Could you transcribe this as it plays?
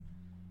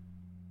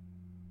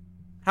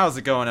How's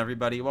it going,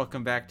 everybody?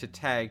 Welcome back to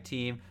Tag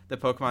Team, the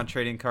Pokemon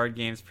Trading Card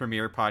Game's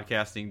premier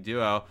podcasting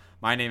duo.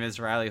 My name is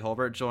Riley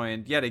Holbert,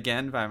 joined yet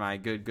again by my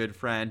good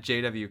friend,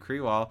 JW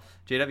Krewall.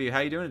 JW, how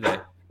you doing today?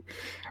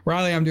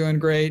 Riley, I'm doing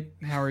great.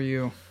 How are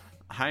you?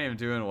 I am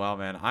doing well,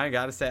 man. I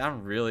gotta say,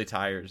 I'm really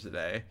tired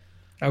today.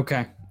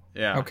 Okay.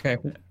 Yeah. Okay.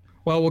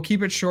 Well, we'll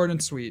keep it short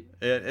and sweet.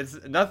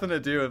 It's nothing to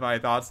do with my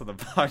thoughts on the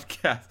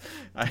podcast.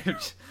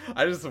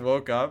 I just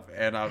woke up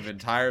and I've been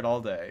tired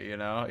all day, you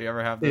know? You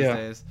ever have those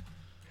days?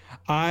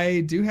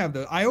 I do have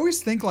I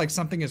always think like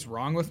something is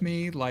wrong with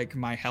me, like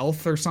my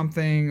health or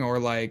something, or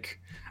like,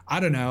 I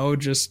don't know,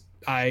 just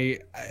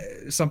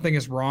something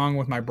is wrong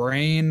with my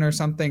brain or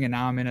something, and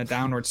now I'm in a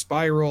downward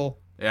spiral.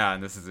 Yeah,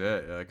 and this is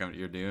it. Like,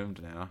 you're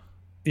doomed now.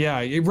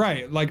 Yeah, you're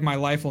right. Like my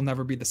life will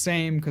never be the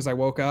same because I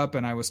woke up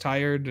and I was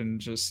tired and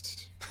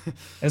just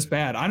it's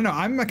bad. I don't know.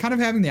 I'm kind of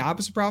having the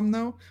opposite problem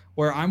though,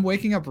 where I'm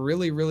waking up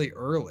really, really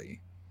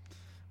early.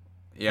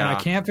 Yeah. And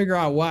I can't figure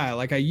out why.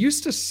 Like I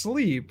used to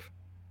sleep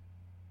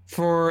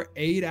for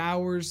 8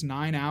 hours,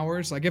 9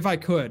 hours. Like if I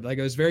could, like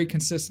it was very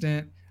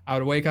consistent. I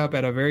would wake up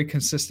at a very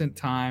consistent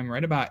time,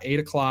 right about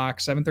 8 o'clock,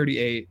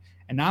 7:38.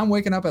 And now I'm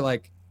waking up at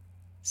like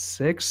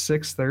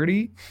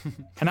 6:30.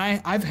 And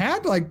I've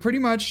had like pretty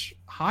much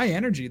high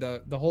energy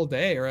the whole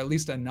day, or at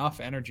least enough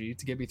energy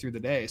to get me through the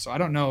day. So I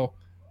don't know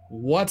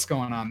what's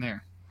going on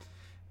there.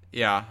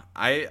 Yeah,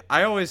 I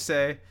always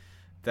say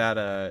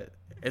that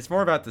it's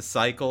more about the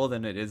cycle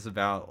than it is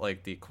about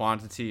like the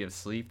quantity of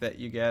sleep that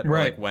you get, or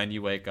like when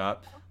you wake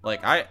up.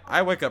 Like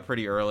I wake up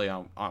pretty early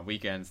on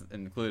weekends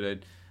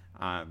included,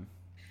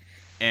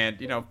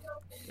 and you know,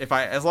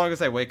 as long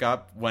as I wake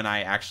up when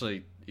I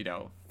actually, you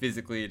know,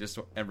 physically just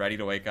am ready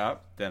to wake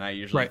up, then I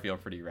usually feel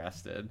pretty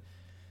rested.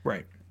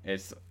 Right.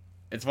 It's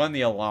when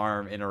the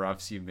alarm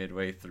interrupts you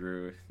midway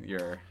through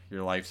your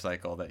life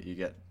cycle that you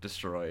get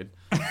destroyed.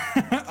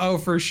 Oh,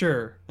 for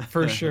sure.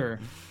 For sure.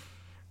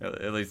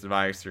 At least in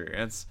my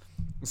experience.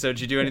 So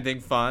did you do anything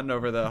fun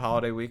over the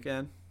holiday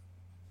weekend?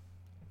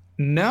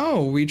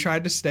 No, we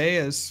tried to stay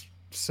as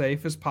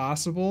safe as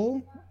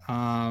possible.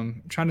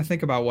 Trying to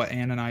think about what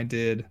Ann and I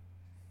did.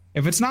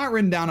 If it's not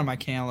written down on my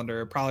calendar,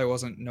 it probably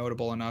wasn't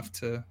notable enough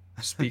to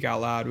speak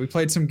out loud. We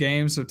played some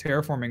games of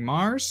Terraforming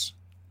Mars.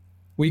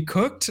 We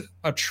cooked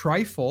a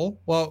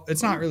trifle. Well,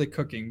 it's not really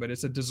cooking, but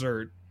it's a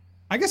dessert.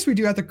 I guess we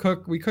do have to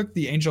cook. We cooked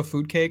the angel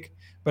food cake,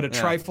 but a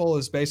trifle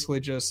is basically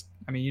just,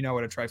 I mean, you know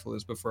what a trifle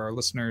is, but for our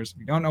listeners, if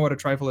you don't know what a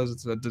trifle is,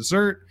 it's a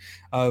dessert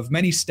of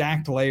many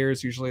stacked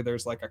layers. Usually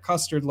there's like a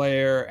custard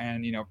layer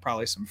and, you know,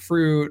 probably some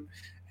fruit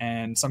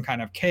and some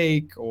kind of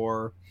cake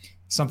or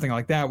something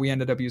like that. We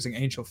ended up using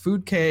angel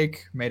food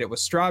cake, made it with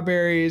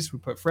strawberries. We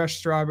put fresh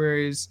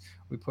strawberries.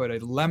 We put a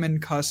lemon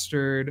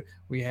custard.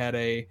 We had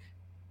a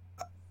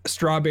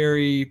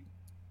strawberry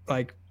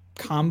like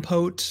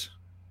compote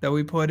that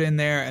we put in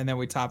there, and then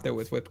we topped it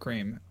with whipped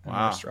cream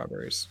and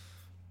strawberries.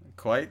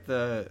 Quite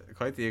the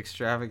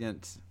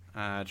extravagant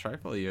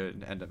trifle you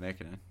end up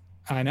making it.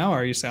 I know.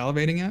 Are you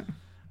salivating yet?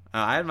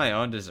 I had my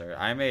own dessert.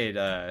 I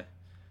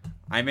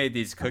made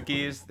these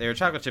cookies. They were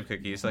chocolate chip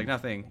cookies, so like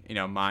nothing, you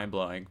know, mind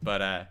blowing.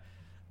 But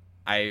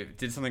I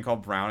did something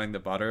called browning the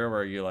butter,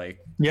 where you like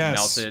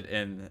melt it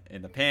in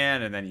the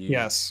pan, and then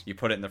you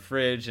put it in the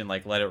fridge and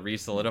like let it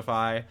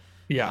re-solidify.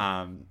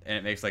 Yeah. And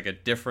it makes like a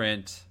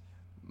different,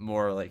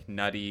 more like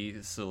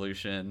nutty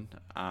solution.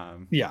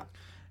 And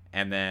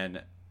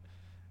then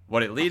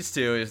what it leads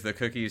to is the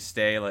cookies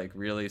stay like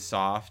really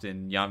soft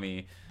and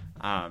yummy,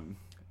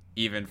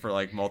 even for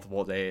like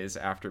multiple days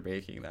after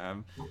baking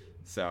them.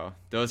 So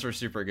those were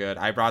super good.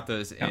 I brought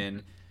those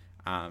in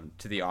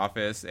to the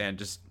office and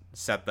just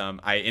set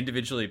them. I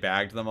individually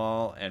bagged them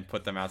all and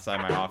put them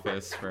outside my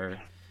office for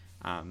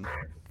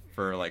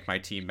like my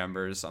team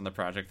members on the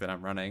project that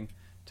I'm running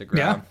to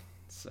grab.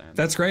 Yeah.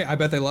 That's great. I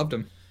bet they loved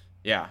them.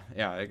 Yeah,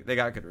 they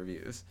got good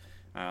reviews.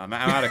 I'm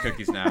out of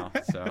cookies now,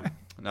 so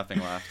nothing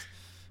left.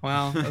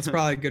 Well, that's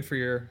probably good for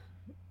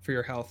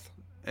your health.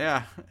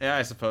 Yeah,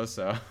 I suppose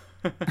so.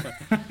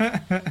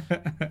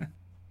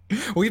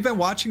 We've been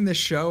watching this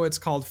show. It's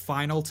called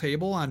Final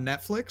Table on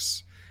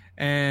Netflix,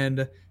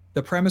 and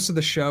the premise of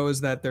the show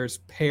is that there's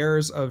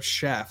pairs of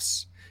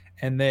chefs,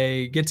 and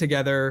they get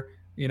together.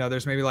 You know,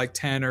 there's maybe like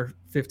 10 or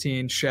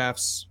 15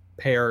 chefs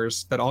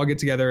pairs that all get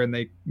together and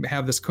they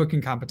have this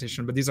cooking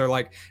competition, but these are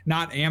like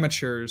not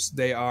amateurs.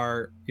 They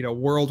are, you know,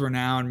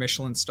 world-renowned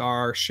Michelin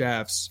star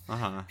chefs.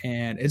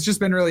 And it's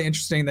just been really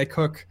interesting. They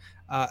cook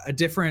a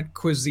different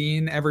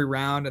cuisine every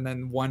round, and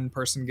then one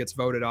person gets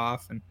voted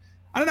off. And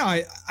I don't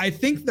know, I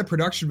think the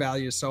production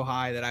value is so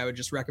high that I would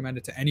just recommend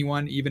it to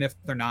anyone, even if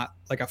they're not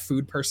like a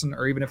food person,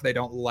 or even if they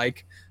don't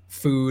like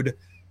food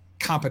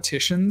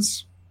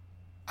competitions.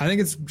 I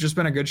think it's just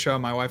been a good show.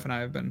 My wife and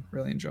I have been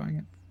really enjoying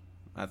it.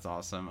 That's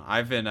awesome.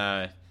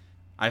 I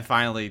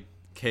finally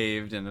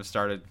caved and have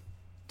started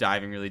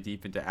diving really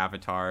deep into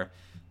Avatar,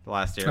 The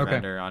Last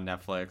Airbender on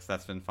Netflix.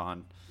 That's been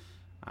fun.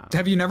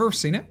 Have you never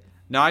seen it?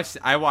 No,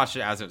 I watched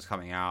it as it was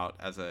coming out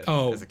as a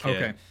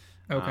kid.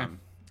 Okay.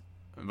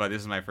 but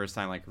this is my first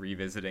time like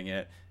revisiting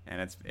it,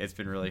 and it's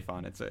been really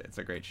fun. It's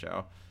a great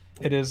show.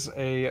 It is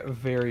a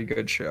very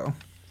good show.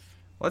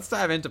 Let's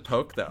dive into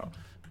Poke though.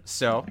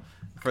 So,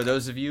 for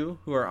those of you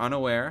who are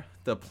unaware,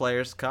 the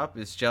Players' Cup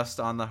is just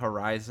on the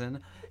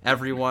horizon.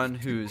 Everyone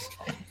who's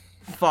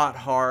fought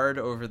hard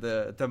over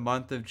the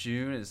month of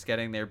June is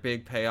getting their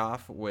big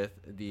payoff with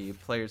the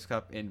Players'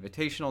 Cup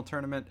Invitational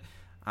Tournament.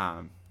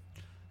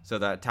 So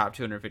that top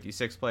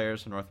 256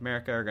 players from North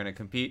America are going to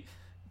compete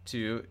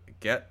to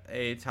get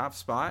a top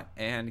spot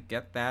and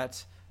get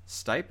that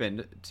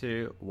stipend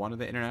to one of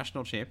the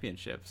international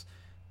championships.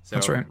 So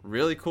that's right.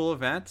 Really cool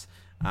event.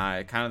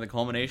 Kind of the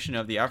culmination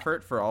of the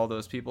effort for all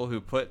those people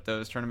who put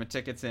those tournament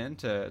tickets in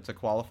to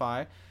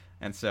qualify.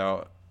 And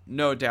so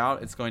no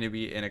doubt it's going to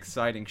be an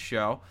exciting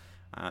show.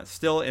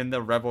 Still in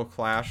the Rebel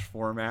Clash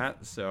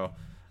format, so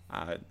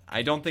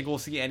I don't think we'll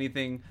see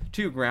anything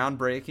too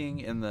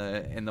groundbreaking in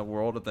the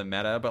world of the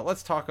meta. But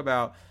let's talk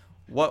about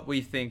what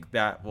we think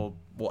that will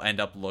end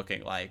up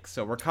looking like.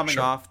 So we're coming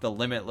off the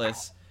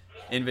Limitless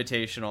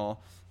Invitational,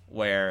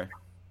 where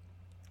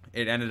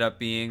it ended up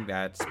being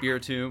that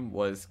Spiritomb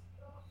was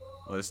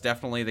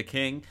definitely the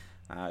king,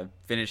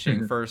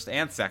 finishing first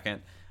and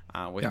second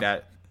with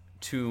that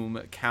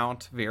Tomb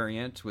count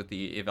variant with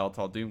the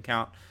Yveltal Doom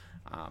count.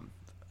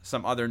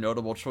 Some other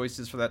notable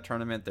choices for that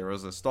tournament. There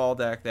was a stall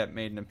deck that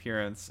made an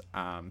appearance.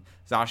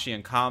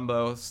 Zacian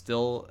Combo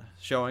still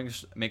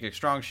make a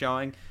strong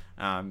showing,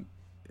 to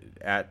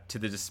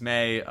the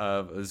dismay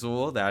of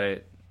Azul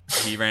that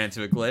he ran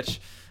into a glitch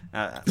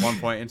at one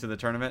point into the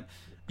tournament.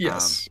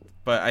 Yes.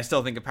 But I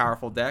still think a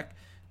powerful deck.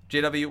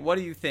 JW, what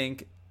do you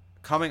think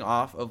coming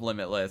off of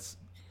Limitless?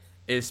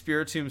 Is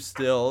Spiritomb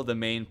still the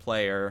main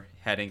player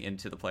heading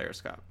into the Players'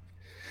 Cup?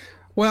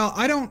 Well,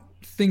 I don't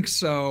think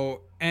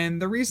so.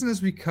 And the reason is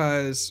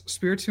because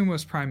Spiritomb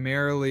was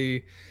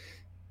primarily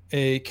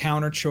a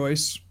counter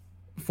choice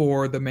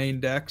for the main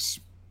decks.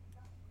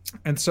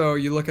 And so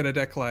you look at a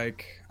deck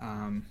like,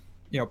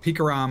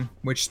 Pikaram,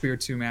 which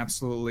Spiritomb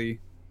absolutely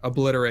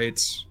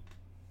obliterates.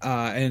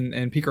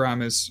 And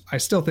Pikaram is, I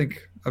still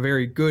think, a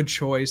very good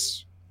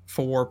choice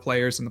for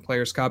players in the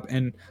Players' Cup,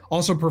 and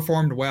also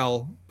performed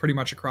well pretty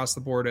much across the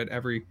board at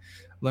every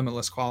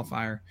Limitless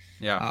qualifier.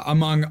 Yeah.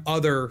 Among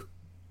other,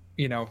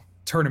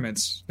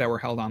 tournaments that were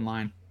held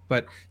online.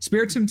 But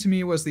Spiritomb to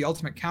me was the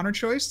ultimate counter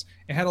choice.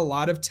 It had a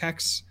lot of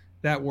techs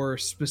that were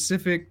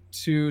specific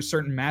to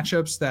certain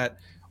matchups that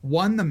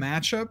won the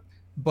matchup,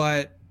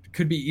 but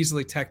could be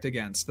easily teched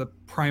against. The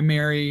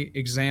primary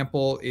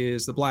example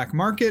is the Black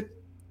Market.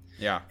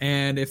 Yeah.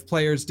 And if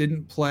players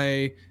didn't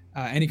play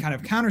any kind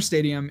of counter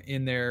stadium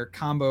in their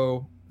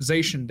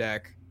combozation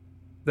deck,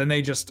 then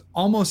they just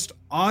almost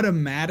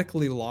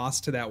automatically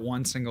lost to that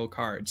one single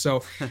card.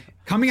 So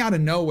coming out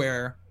of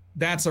nowhere,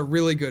 that's a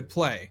really good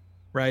play,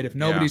 right? If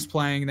nobody's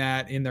playing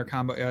that in their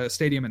combo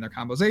stadium in their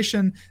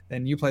combozation,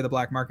 then you play the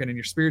Black Market in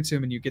your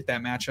Spiritomb and you get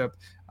that matchup,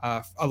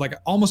 like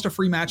almost a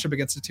free matchup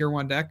against a tier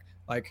 1 deck.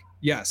 Like,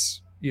 yes,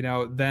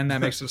 then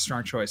that makes it a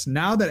strong choice.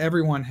 Now that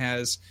everyone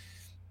has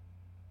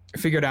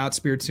figured out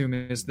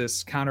Spiritomb is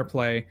this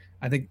counterplay,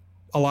 I think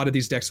a lot of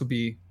these decks will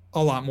be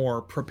a lot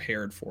more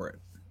prepared for it.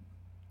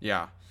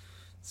 Yeah.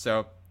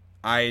 So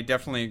I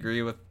definitely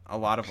agree with a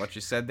lot of what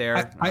you said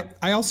there.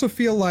 I also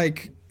feel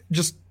like,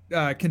 just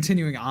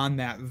continuing on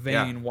that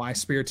vein, why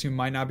Spiritomb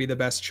might not be the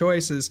best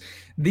choice is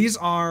these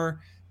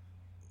are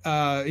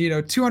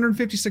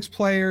 256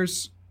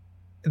 players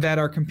that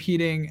are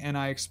competing, and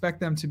I expect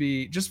them to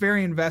be just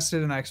very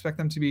invested, and I expect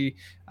them to be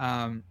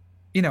some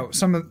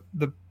of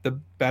the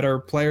better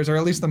players, or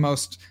at least the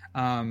most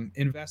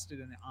invested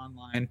in the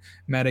online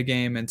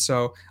metagame. And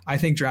so I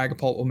think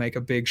Dragapult will make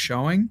a big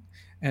showing.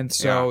 And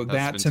so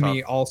that to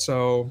me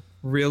also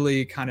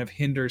really kind of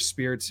hinders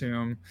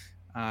Spiritomb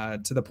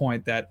to the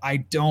point that I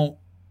don't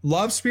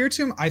love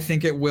Spiritomb. I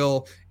think it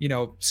will,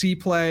 see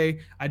play.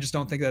 I just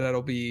don't think that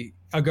it'll be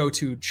a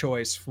go-to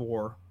choice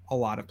for a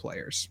lot of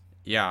players.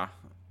 Yeah.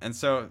 And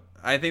so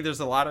I think there's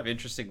a lot of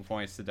interesting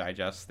points to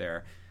digest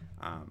there.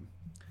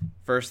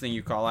 First thing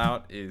you call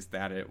out is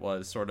that it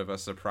was sort of a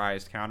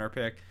surprise counter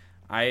pick.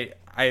 I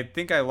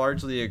think I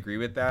largely agree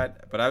with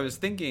that, but I was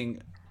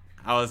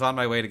on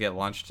my way to get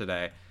lunch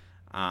today,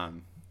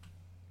 and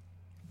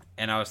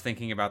I was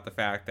thinking about the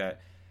fact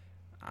that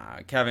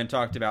Kevin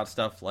talked about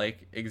stuff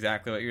like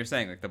exactly what you're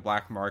saying, like the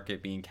Black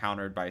Market being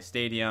countered by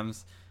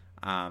stadiums,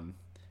 and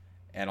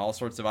all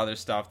sorts of other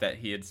stuff that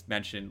he had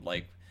mentioned,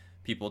 like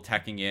people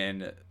teching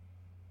in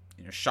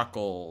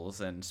Shuckles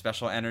and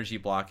special energy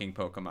blocking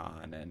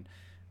Pokemon, and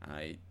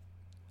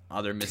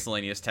other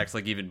miscellaneous techs,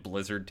 like even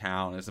Blizzard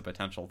Town is a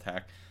potential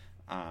tech.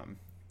 Now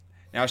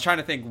I was trying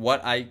to think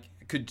what I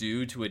could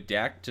do to a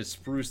deck to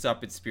spruce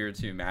up its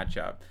Spiritomb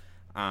matchup.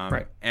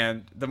 Right.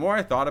 And the more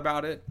I thought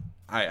about it,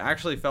 I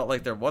actually felt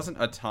like there wasn't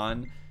a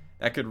ton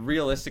that could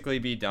realistically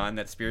be done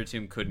that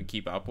Spiritomb couldn't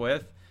keep up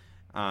with.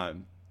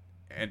 And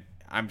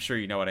I'm sure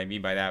you know what I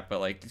mean by that, but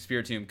like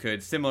Spiritomb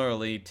could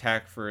similarly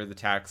tech for the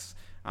techs.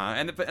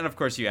 And of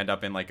course you end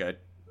up in like a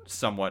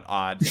somewhat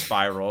odd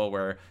spiral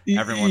where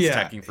everyone's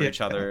teching for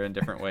each other in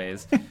different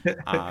ways.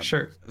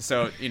 Sure.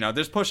 So,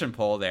 there's push and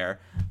pull there.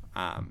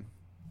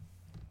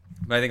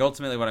 But I think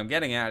ultimately what I'm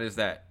getting at is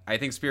that I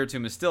think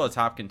Spiritomb is still a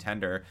top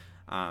contender.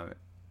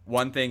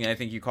 One thing I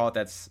think you call it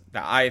that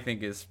I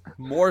think is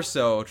more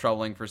so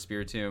troubling for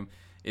Spiritomb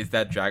is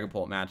that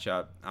Dragapult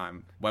matchup.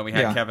 When we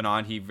had Kevin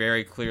on, he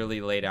very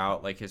clearly laid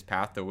out like his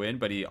path to win,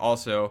 but he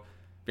also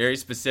very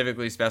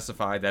specifically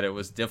specified that it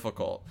was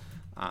difficult.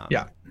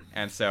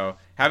 And so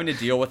having to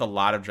deal with a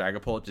lot of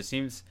Dragapult just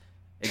seems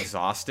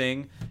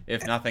exhausting,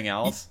 if nothing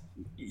else.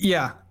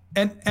 Yeah.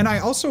 And I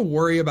also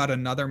worry about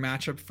another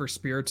matchup for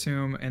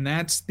Spiritomb, and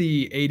that's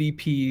the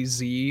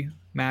ADP-Z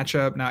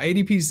matchup. Now,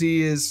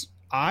 ADP-Z is,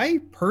 I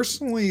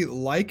personally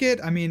like it.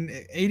 I mean,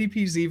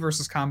 ADP-Z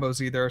versus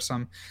Combo-Z, there are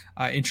some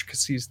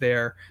intricacies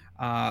there.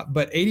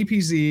 But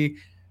ADP-Z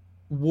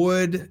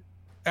would,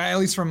 at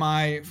least from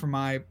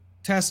my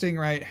testing,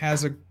 right,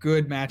 has a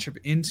good matchup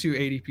into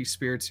ADP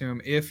Spiritomb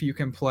if you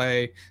can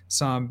play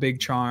some Big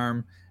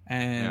Charm,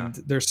 and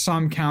there's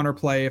some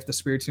counterplay if the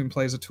Spiritomb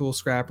plays a Tool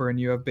Scrapper and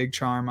you have Big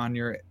Charm on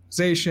your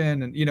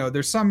Zacian, and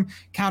there's some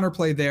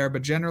counterplay there,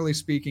 but generally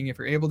speaking, if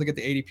you're able to get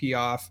the ADP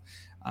off,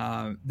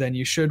 then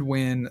you should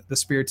win the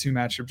Spiritomb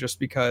matchup just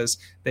because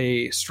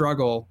they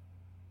struggle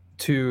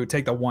to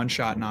take the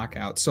one-shot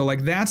knockout. So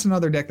like that's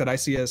another deck that I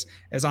see as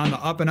on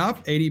the up and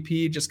up.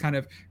 ADP just kind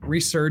of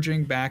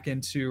resurging back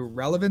into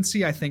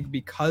relevancy, I think,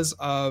 because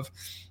of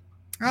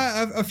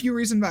a few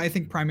reasons, but I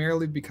think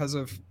primarily because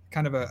of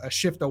kind of a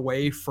shift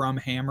away from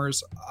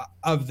hammers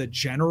of the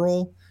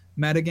general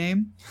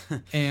metagame.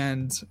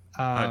 And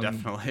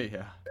definitely,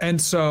 yeah.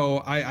 And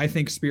so I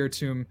think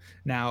Spiritomb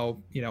now,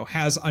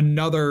 has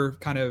another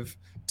kind of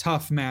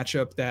tough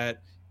matchup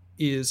that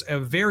is a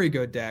very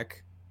good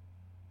deck,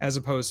 as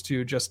opposed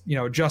to just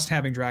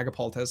having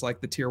Dragapult as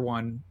like the tier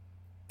 1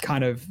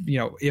 kind of,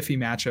 iffy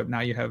matchup. Now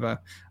you have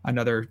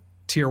another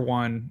tier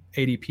 1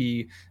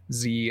 ADP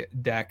Z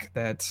deck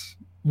that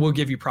will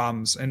give you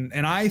problems. And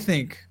I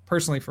think,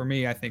 personally for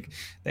me, I think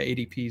that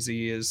ADP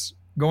Z is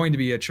going to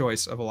be a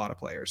choice of a lot of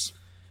players.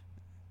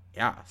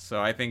 Yeah,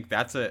 so I think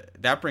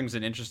that brings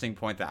an interesting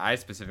point that I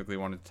specifically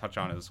wanted to touch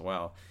on as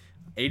well.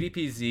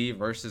 ADP Z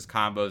versus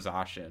Combo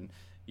Zacian.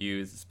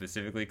 You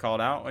specifically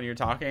called out when you're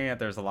talking that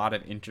there's a lot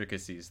of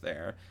intricacies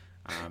there.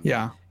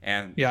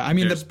 And I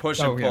mean, there's push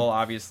and pull.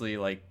 Obviously,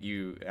 like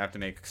you have to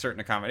make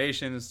certain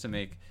accommodations to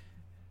make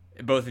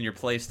both in your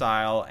play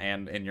style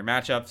and in your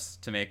matchups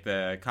to make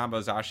the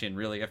Combo Zacian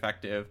really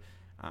effective.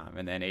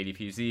 And then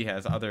ADP-Z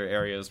has other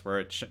areas where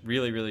it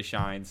really, really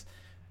shines.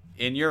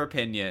 In your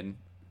opinion,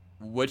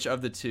 which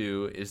of the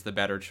two is the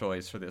better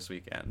choice for this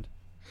weekend?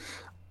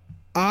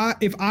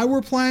 If I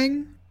were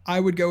playing, I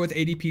would go with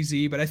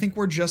ADP-Z, but I think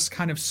we're just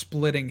kind of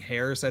splitting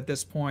hairs at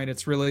this point.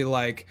 It's really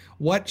like,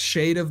 what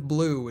shade of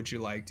blue would you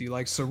like? Do you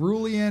like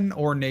cerulean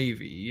or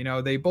navy?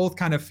 They both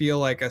kind of feel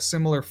like a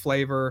similar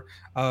flavor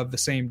of the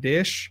same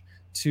dish,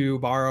 to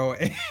borrow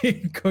a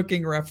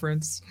cooking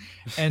reference.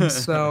 And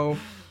so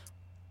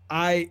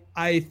I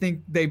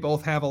think they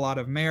both have a lot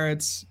of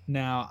merits.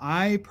 Now,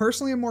 I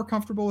personally am more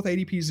comfortable with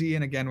ADP-Z,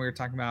 and again, we were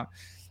talking about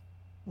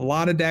a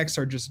lot of decks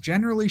are just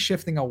generally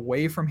shifting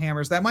away from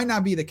hammers. That might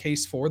not be the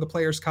case for the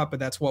Players' Cup, but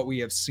that's what we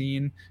have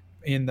seen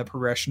in the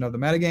progression of the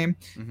metagame.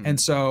 Mm-hmm.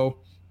 And so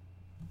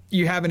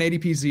you have an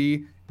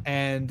ADP-Z,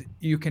 and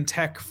you can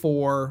tech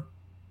for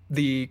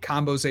the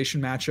combozation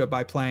matchup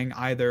by playing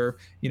either,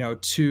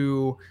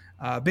 to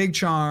Big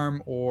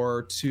Charm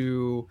or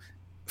to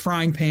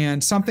Frying Pan,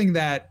 something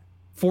that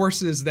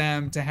forces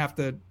them to have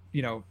to,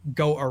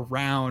 go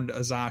around a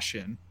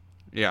Zacian.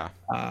 Yeah.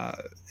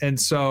 And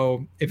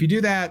so if you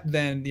do that,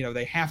 then,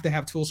 they have to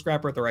have Tool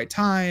Scrapper at the right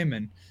time.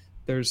 And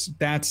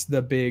that's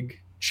the big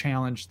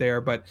challenge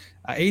there. But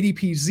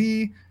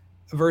ADP-Z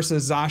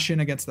versus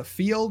Zacian against the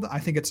field, I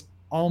think it's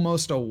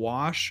almost a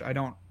wash. I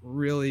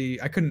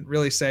couldn't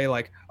really say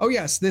like, oh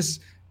yes, this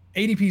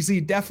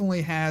ADP-Z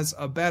definitely has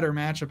a better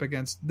matchup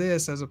against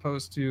this as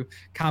opposed to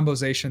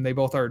combozation. They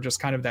both are just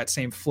kind of that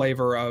same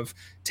flavor of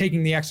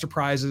taking the extra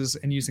prizes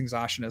and using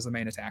Zacian as the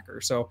main attacker.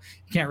 So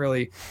you can't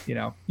really,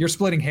 you're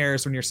splitting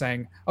hairs when you're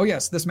saying, oh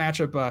yes, this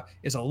matchup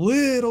is a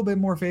little bit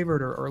more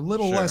favored or a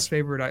little less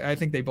favored. I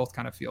think they both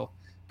kind of feel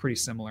pretty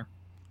similar.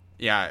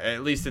 Yeah,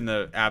 at least in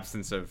the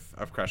absence of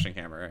Crushing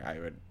Hammer, I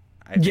think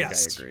I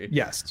agree.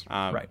 Yes,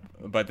 right.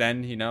 But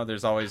then,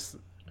 there's always,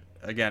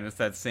 again, it's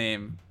that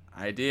same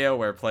idea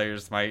where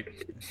players might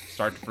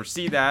start to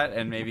foresee that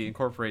and maybe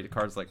incorporate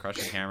cards like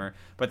Crushing Hammer,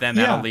 but then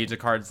that'll lead to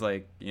cards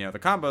like the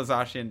Combo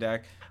Zacian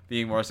deck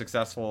being more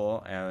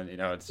successful, and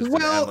it's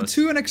just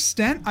to an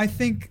extent. I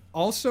think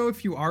also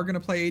if you are going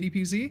to play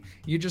ADP-Z,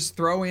 you just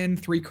throw in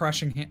three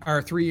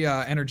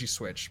energy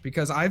switch,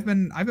 because I've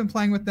been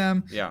playing with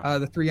them.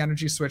 The 3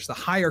 energy switch, the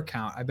higher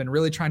count. I've been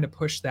really trying to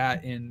push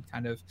that in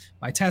kind of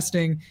my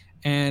testing,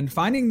 and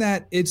finding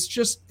that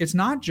it's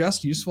not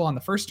just useful on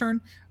the first turn,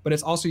 but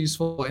it's also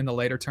useful in the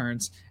later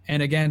turns.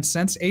 And again,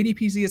 since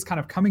ADP-Z is kind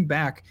of coming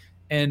back,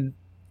 and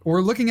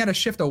we're looking at a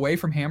shift away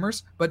from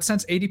hammers, but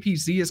since ADP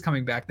Z is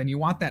coming back, then you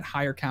want that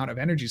higher count of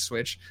energy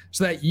switch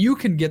so that you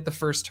can get the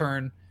first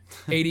turn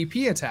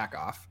ADP attack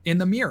off in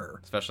the mirror.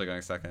 Especially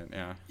going second,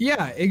 yeah.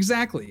 Yeah,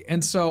 exactly.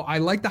 And so I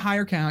like the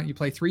higher count. You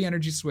play 3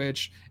 energy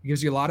switch. It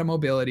gives you a lot of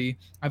mobility.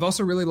 I've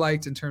also really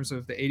liked in terms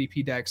of the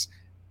ADP decks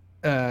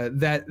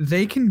that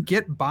they can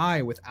get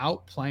by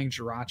without playing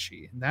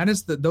Jirachi.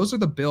 And those are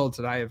the builds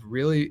that I have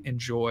really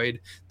enjoyed.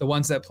 The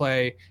ones that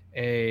play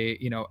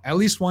at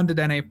least 1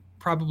 Dedenne,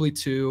 probably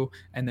 2,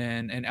 and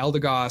then an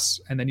Eldegoss,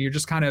 and then you're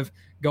just kind of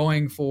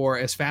going for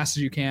as fast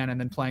as you can and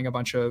then playing a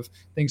bunch of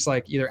things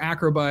like either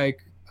Acrobike,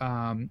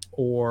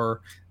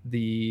 or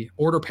the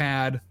order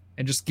pad,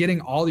 and just getting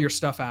all your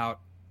stuff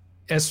out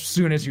as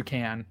soon as you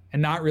can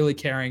and not really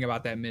caring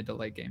about that mid to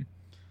late game.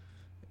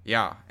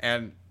 Yeah,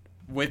 and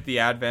with the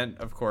advent,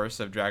 of course,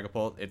 of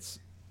Dragapult, it's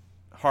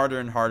harder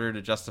and harder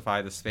to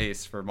justify the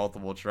space for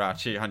multiple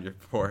Jirachi on your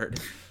board.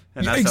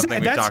 And that's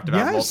something we've talked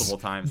about multiple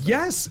times.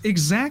 Yes,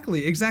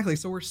 exactly.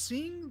 So we're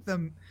seeing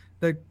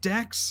the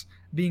decks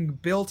being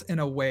built in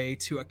a way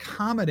to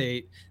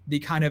accommodate the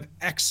kind of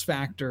X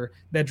factor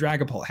that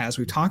Dragapult has.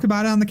 We've talked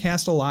about it on the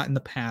cast a lot in the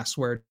past,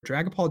 where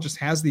Dragapult just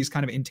has these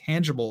kind of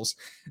intangibles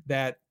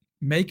that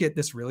make it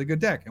this really good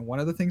deck. And one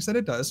of the things that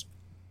it does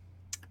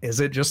is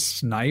it just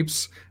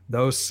snipes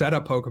those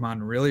setup Pokemon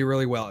really,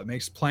 really well. It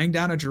makes playing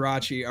down a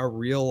Jirachi a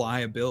real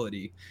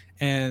liability.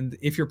 And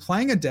if you're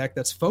playing a deck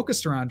that's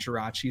focused around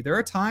Jirachi, there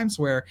are times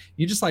where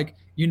you just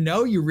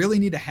you really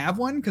need to have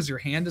one because your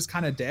hand is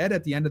kind of dead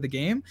at the end of the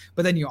game.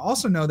 But then you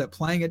also know that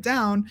playing it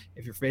down,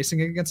 if you're facing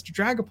it against a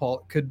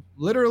Dragapult, could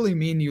literally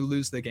mean you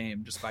lose the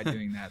game just by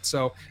doing that.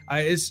 So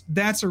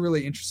that's a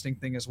really interesting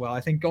thing as well.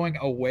 I think going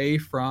away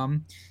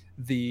from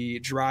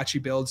the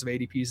Jirachi builds of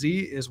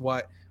ADPZ is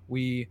what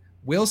we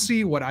will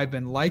see, what I've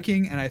been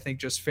liking, and I think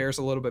just fares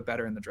a little bit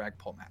better in the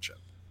Dragapult matchup.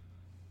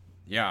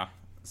 Yeah,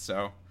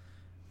 so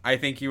I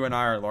think you and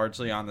I are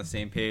largely on the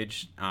same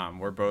page.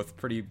 We're both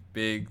pretty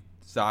big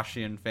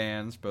Zacian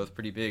fans, both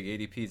pretty big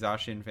ADP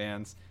Zacian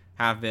fans,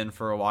 have been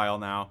for a while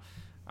now.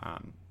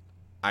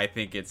 I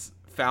think it's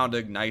found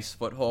a nice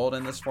foothold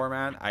in this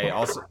format.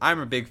 I'm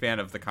a big fan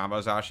of the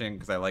combo Zacian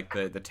because I like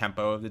the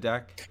tempo of the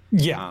deck.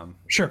 Yeah,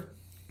 sure.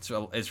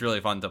 So it's really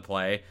fun to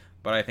play.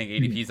 But I think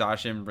ADP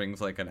Zacian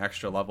brings like an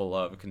extra level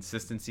of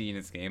consistency in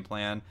its game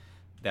plan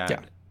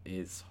that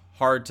is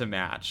hard to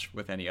match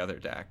with any other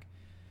deck.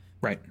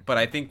 Right. But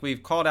I think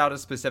we've called out a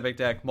specific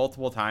deck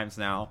multiple times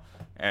now,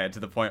 to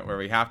the point where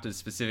we have to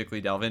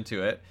specifically delve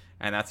into it.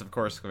 And that's, of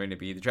course, going to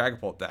be the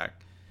Dragapult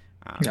deck.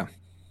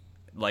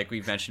 Like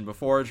we've mentioned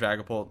before,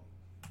 Dragapult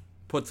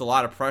puts a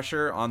lot of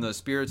pressure on the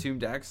Spiritomb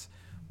decks,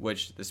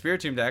 which the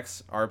Spiritomb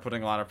decks are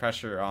putting a lot of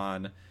pressure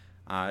on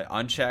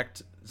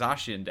unchecked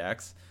Zacian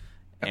decks.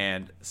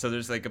 And so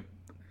there's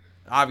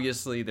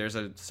obviously there's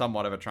a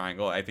somewhat of a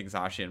triangle. I think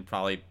Zacian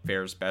probably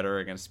fares better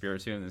against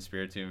Spiritomb than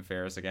Spiritomb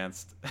fares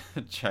against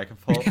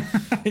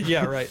Dragapult.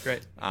 Yeah, right.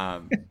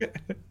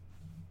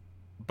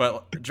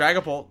 But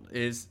Dragapult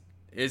is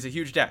a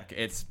huge deck.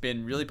 It's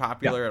been really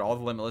popular at all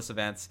the Limitless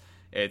events.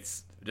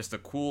 It's just a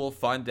cool,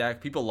 fun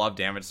deck. People love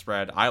damage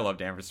spread. I love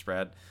damage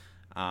spread.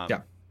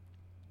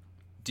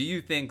 Do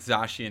you think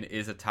Zacian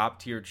is a top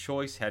tier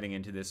choice heading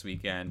into this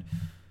weekend?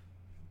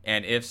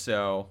 And if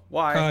so,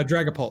 why?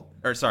 Dragapult.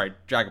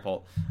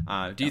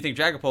 Dragapult. Do you think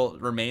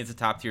Dragapult remains a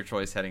top-tier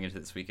choice heading into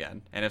this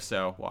weekend? And if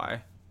so,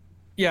 why?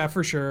 Yeah,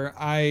 for sure.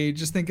 I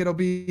just think it'll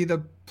be the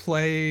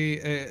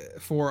play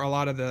for a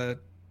lot of the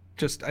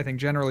I think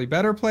generally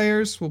better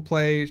players will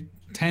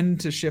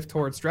tend to shift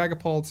towards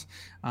Dragapult.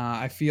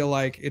 I feel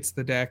like it's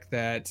the deck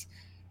that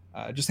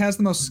just has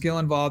the most skill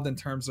involved in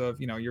terms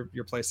of,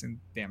 you're placing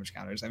damage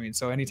counters. I mean,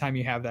 so anytime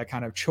you have that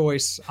kind of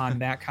choice on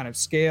that kind of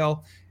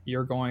scale,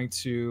 you're going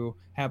to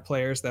have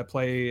players that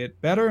play it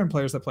better and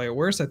players that play it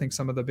worse. I think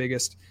some of the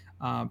biggest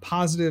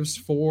positives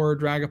for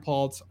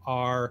Dragapult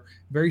are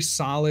very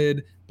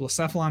solid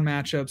Blacephalon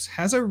matchups.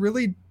 Has a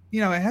really,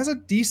 it has a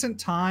decent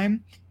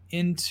time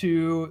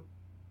into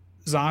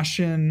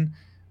Zacian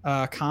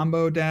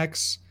combo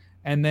decks,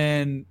 and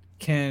then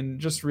can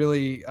just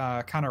really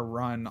kind of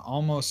run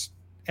almost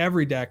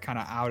every deck kind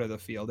of out of the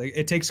field.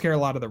 It takes care of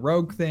a lot of the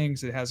rogue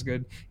things. It has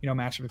good,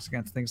 matchups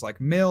against things like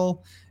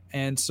Mill.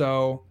 And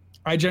so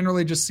I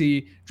generally just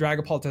see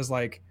Dragapult as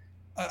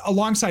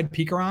alongside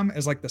Pikarom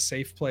as the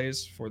safe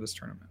plays for this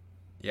tournament.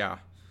 Yeah.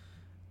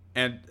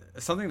 And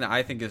something that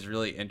I think is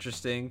really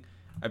interesting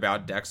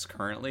about decks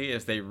currently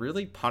is they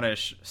really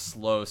punish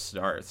slow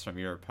starts from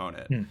your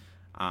opponent.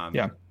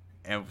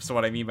 And so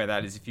what I mean by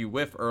that is if you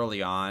whiff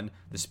early on,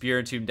 the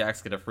Spiritomb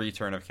decks get a free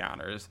turn of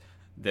counters.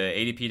 The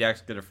ADP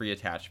decks get a free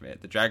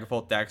attachment. The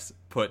Dragapult decks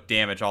put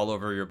damage all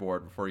over your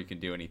board before you can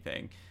do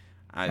anything.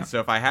 So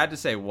if I had to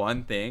say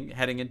one thing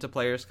heading into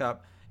Players'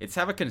 Cup, it's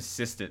have a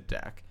consistent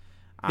deck.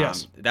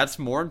 That's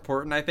more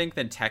important, I think,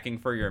 than teching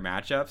for your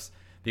matchups.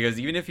 Because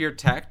even if you're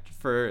teched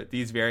for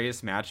these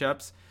various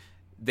matchups,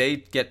 they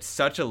get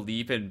such a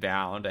leap and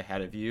bound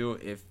ahead of you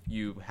if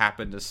you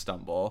happen to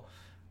stumble.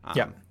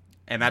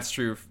 And that's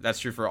true. That's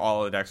true for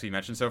all of the decks we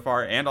mentioned so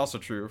far, and also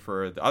true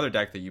for the other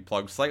deck that you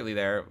plugged slightly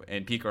there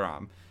in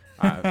Pikarom.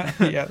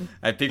 Yeah,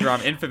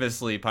 Pikarom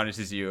infamously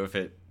punishes you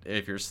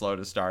if you're slow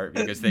to start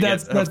because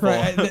that's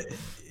right.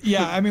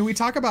 Yeah, I mean, we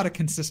talk about a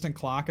consistent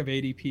clock of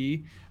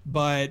ADP,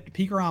 but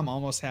Pikarom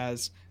almost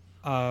has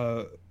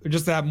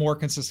just that more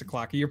consistent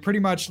clock. You're pretty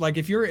much like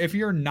if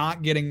you're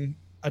not getting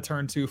a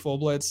turn 2 full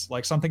blitz,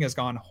 like something has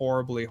gone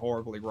horribly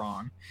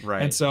wrong.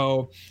 Right. And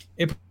so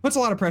it puts a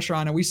lot of pressure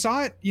on. And we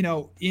saw it,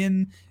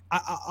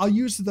 I'll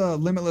use the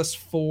Limitless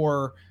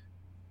 4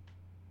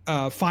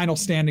 final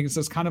standings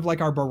as kind of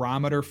like our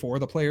barometer for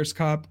the Players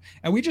Cup.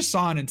 And we just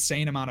saw an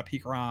insane amount of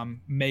Pikarom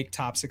make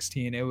top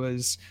 16. It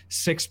was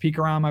 6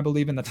 Pikarom, I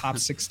believe, in the top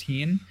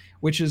 16,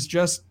 which is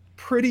just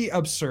pretty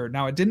absurd.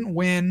 Now, it didn't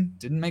win,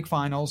 didn't make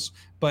finals,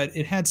 but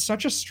it had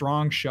such a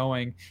strong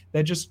showing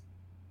that just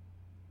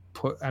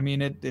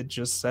it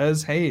just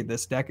says, hey,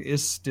 this deck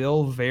is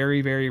still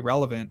very, very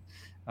relevant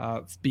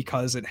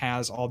because it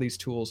has all these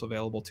tools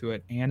available to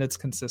it, and it's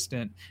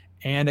consistent,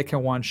 and it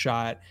can one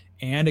shot,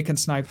 and it can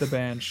snipe the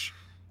bench.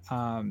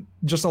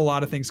 Just a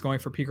lot of things going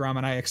for Pikarom,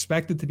 and I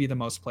expect it to be the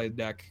most played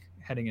deck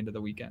heading into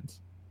the weekend.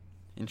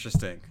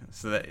 Interesting.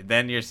 So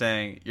then you're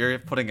saying you're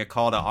putting a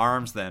call to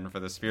arms then for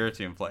the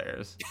Spiritomb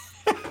players.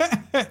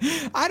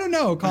 I don't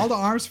know. Call to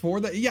arms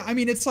for the... Yeah, I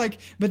mean, it's like...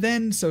 But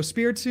then, so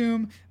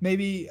Spiritomb,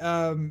 maybe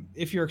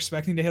if you're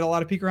expecting to hit a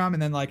lot of Pikarom,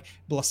 and then like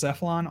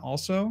Blacephalon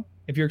also,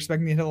 if you're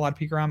expecting to hit a lot of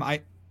Pikarom,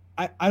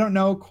 I don't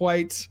know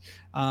quite.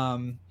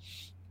 A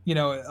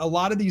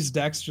lot of these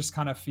decks just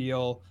kind of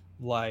feel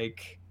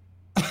like...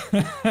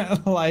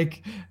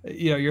 like,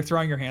 you're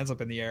throwing your hands up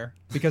in the air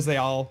because they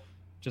all...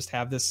 just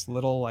have this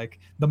little like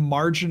the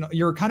margin.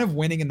 You're kind of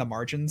winning in the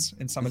margins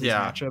in some of these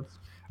matchups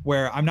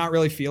where I'm not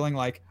really feeling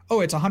like, oh,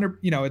 it's 100.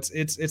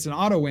 It's an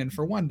auto win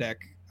for one deck.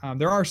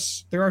 There are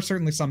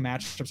certainly some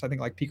matchups I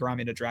think like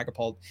Pikarom into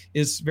Dragapult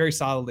is very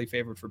solidly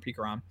favored for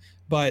Pikarom,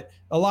 but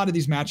a lot of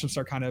these matchups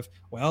are kind of,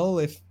 well,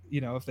 if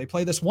they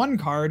play this one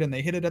card and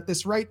they hit it at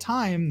this right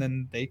time,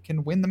 then they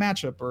can win the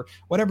matchup or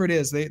whatever it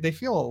is. They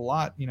feel a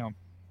lot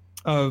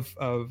of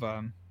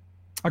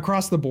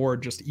across the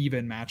board, just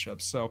even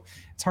matchups. So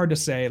it's hard to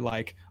say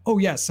like, oh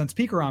yes, since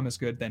Pikarom is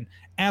good, then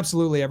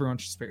absolutely everyone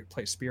should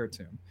play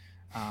Spiritomb.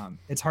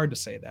 It's hard to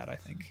say that, I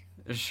think.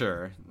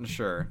 Sure.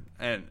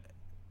 And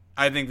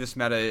I think this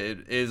meta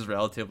is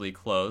relatively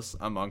close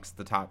amongst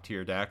the top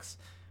tier decks.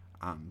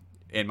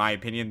 In my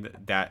opinion,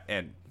 that,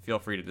 and feel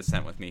free to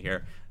dissent with me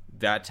here,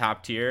 that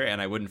top tier, and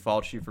I wouldn't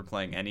fault you for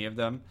playing any of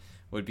them,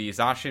 would be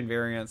Zacian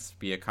variants,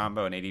 be a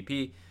combo in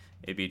ADP.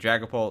 It'd be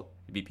Dragapult,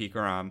 it'd be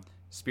Pikarom,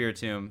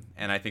 Spiritomb,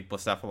 and I think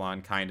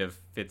Blacephalon kind of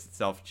fits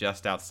itself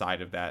just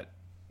outside of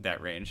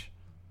that range.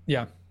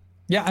 Yeah,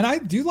 and I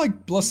do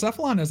like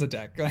Blacephalon as a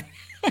deck.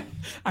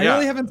 I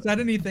really haven't said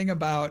anything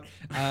about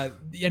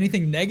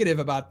anything negative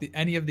about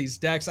any of these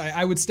decks.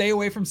 I would stay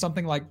away from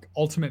something like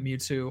Ultimate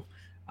Mewtwo.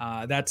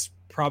 That's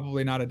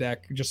probably not a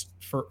deck just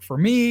for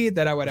me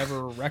that I would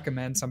ever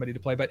recommend somebody to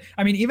play. But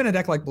I mean, even a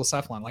deck like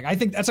Blacephalon, like I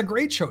think that's a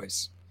great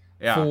choice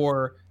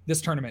for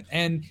this tournament.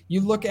 And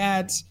you look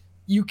at...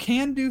 You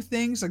can do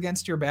things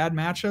against your bad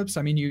matchups.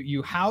 I mean,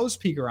 you house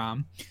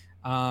Pikarom.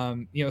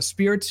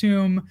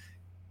 Spiritomb,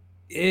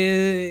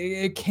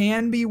 it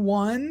can be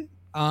won.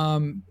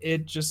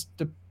 It just,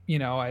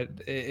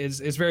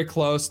 is very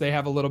close. They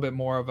have a little bit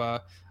more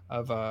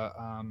of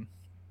a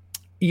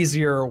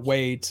easier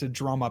way to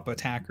drum up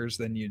attackers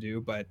than you do,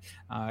 but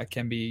it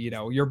can be,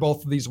 you're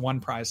both of these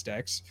one prize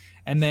decks.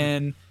 And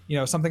then,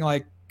 something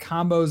like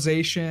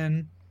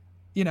Combozation,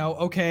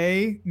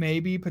 okay,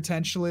 maybe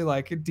potentially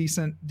like a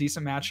decent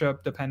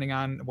matchup depending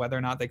on whether or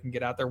not they can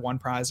get out their one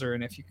prizer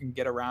and if you can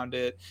get around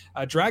it.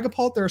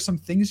 Dragapult, there are some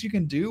things you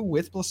can do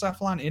with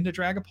Blacephalon into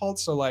Dragapult,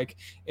 so like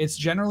it's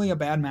generally a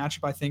bad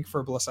matchup I think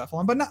for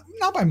Blacephalon, but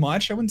not by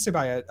much. I wouldn't say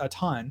by a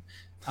ton.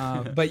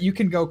 But you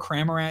can go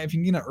Cramorant. If you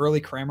can get an early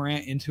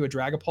Cramorant into a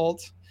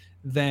Dragapult,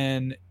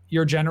 then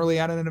you're generally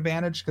at an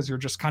advantage because you're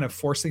just kind of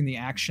forcing the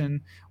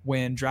action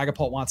when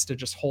Dragapult wants to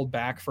just hold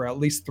back for at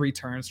least 3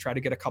 turns, try to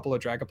get a couple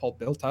of Dragapult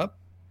built up.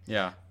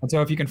 Yeah. And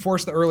so if you can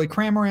force the early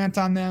Cramorant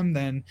on them,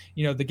 then,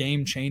 the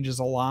game changes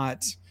a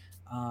lot.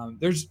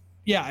 There's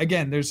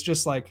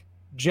just like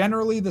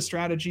generally the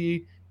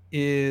strategy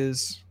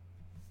is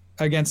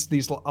against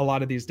a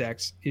lot of these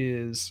decks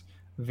is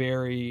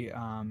very,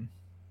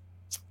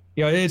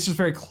 it's just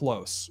very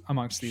close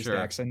amongst these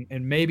decks, and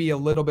maybe a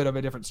little bit of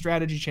a different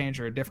strategy change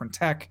or a different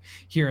tech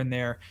here and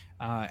there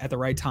at the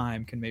right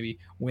time can maybe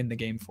win the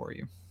game for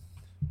you.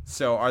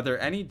 So are there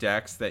any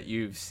decks that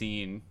you've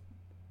seen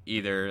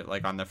either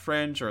like on the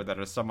fringe or that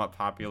are somewhat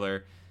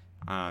popular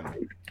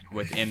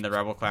within the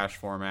Rebel Clash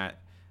format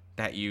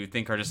that you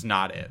think are just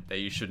not it, that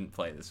you shouldn't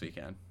play this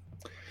weekend?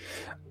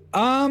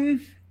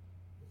 And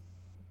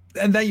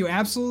that you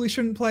absolutely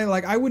shouldn't play?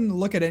 Like, I wouldn't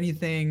look at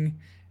anything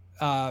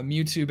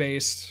Mewtwo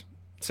based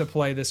to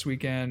play this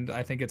weekend.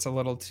 I think it's a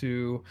little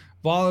too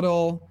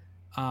volatile.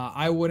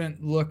 I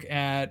wouldn't look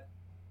at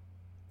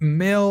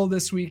Mill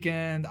this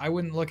weekend. I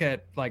wouldn't look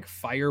at like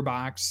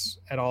Firebox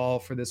at all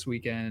for this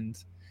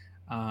weekend.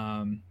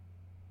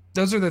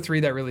 Those are the three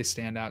that really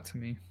stand out to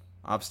me.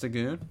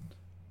 Obstagoon?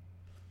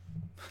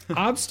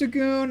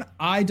 Obstagoon,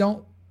 I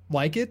don't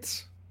like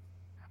it.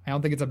 I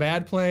don't think it's a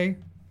bad play.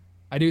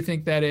 I do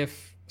think that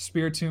if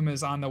Spiritomb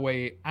is on the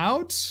way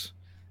out,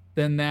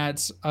 then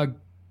that's a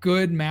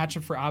good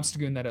matchup for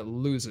Obstagoon that it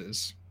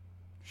loses.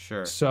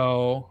 Sure.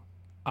 So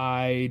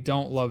I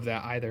don't love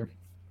that either.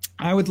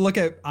 I would look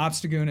at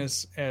Obstagoon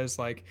as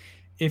like,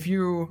 if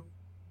you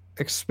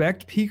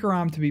expect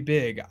Pikarom to be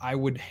big, I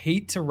would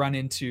hate to run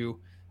into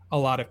a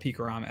lot of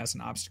Pikarom as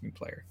an Obstagoon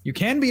player. You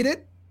can beat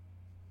it.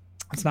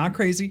 It's not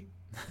crazy,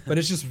 but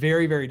it's just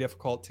very, very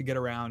difficult to get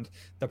around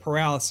the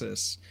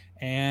paralysis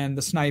and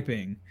the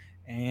sniping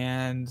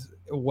and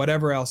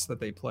whatever else that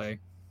they play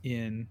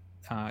in,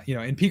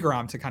 in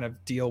Pikarom to kind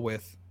of deal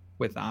with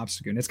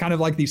Obstagoon. It's kind of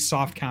like these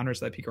soft counters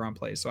that Pikarom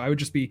plays. So I would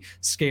just be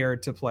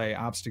scared to play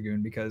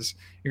Obstagoon because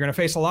you're going to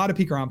face a lot of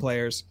Pikarom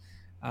players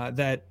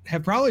that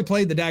have probably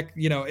played the deck.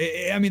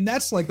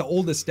 That's like the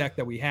oldest deck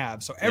that we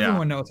have. So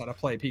everyone knows how to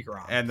play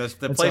Pikarom. And the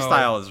play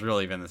style has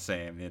really been the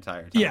same the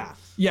entire time.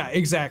 Yeah,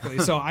 exactly.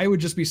 So I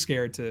would just be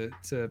scared to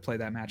play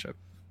that matchup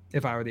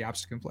if I were the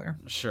Obstagoon player.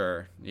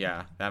 Sure.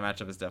 Yeah, that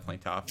matchup is definitely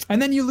tough.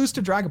 And then you lose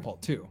to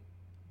Dragapult too.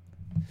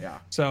 Yeah.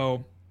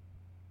 So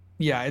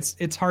yeah,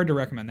 it's hard to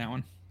recommend that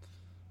one.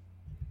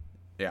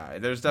 Yeah,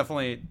 there's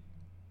definitely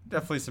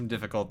some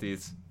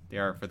difficulties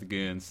there for the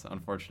goons,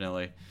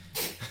 unfortunately.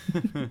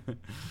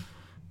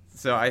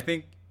 So I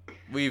think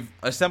we've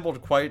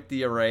assembled quite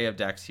the array of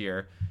decks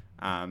here.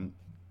 I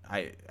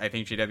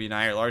think JW and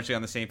I are largely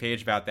on the same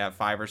page about that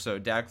 5 or so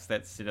decks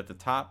that sit at the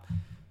top.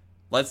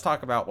 Let's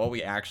talk about what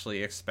we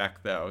actually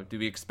expect, though. Do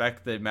we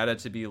expect the meta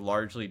to be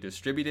largely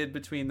distributed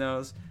between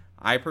those?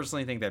 I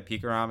personally think that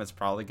Pikarom is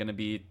probably going to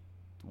be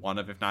one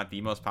of, if not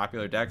the most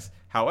popular decks.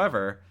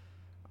 However,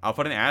 I'll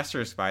put an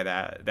asterisk by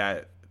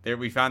that there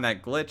we found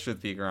that glitch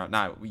with Pikarom,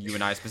 not you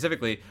and I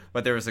specifically,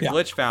 but there was a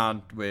glitch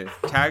found with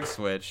Tag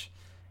Switch.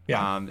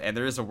 Yeah. And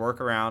there is a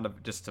workaround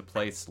just to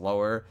play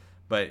slower,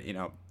 but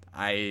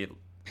I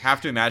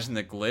have to imagine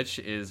the glitch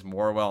is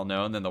more well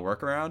known than the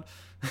workaround.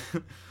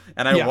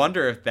 And I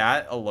wonder if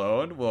that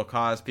alone will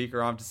cause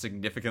Pikarom to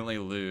significantly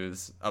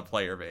lose a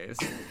player base.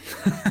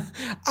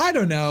 I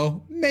don't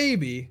know.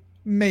 Maybe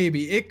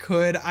it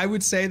could. I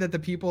would say that the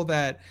people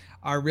that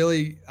are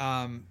really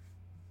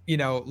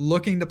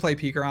looking to play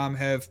Pikarom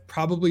have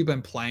probably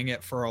been playing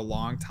it for a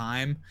long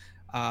time,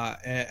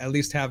 at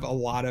least have a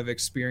lot of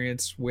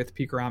experience with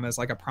Pikarom as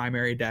like a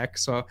primary deck.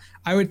 So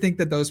I would think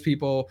that those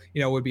people,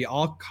 would be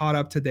all caught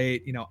up to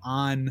date,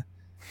 on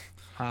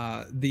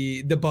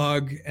the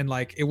bug, and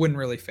like it wouldn't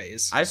really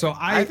phase. I feel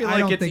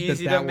like it's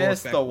easy to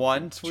miss the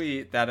one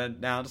tweet that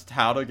announced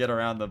how to get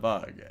around the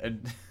bug.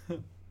 And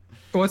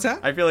what's that?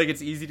 I feel like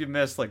it's easy to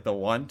miss like the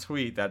one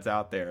tweet that's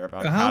out there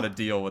about how to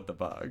deal with the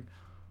bug.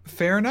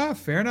 Fair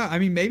enough. I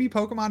mean, maybe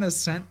Pokemon has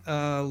sent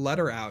a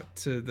letter out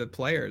to the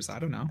players. I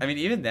don't know. I mean,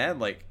 even then,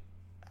 like,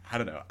 I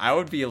don't know. I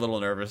would be a little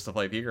nervous to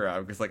play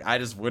Pikarom because, like, I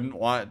just wouldn't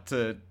want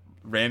to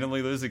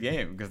randomly lose a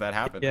game because that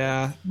happened.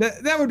 Yeah,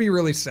 that would be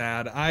really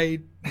sad.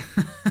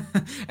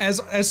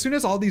 As soon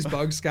as all these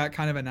bugs got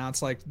kind of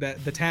announced, like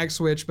the tag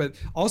switch, but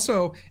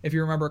also if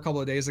you remember a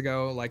couple of days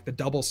ago, like the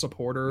double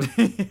supporter.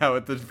 Yeah,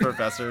 with the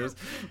professors.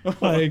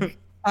 Like.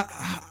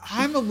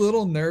 I'm a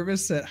little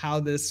nervous at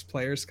how this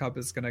Players' Cup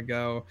is going to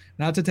go.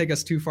 Not to take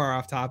us too far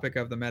off topic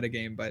of the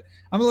metagame, but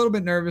I'm a little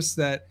bit nervous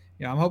that,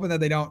 I'm hoping that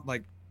they don't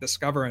like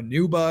discover a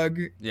new bug.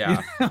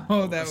 Yeah. That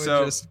would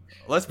just.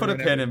 Let's put a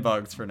pin in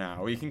bugs for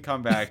now. We can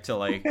come back to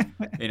like,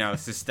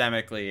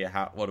 systemically,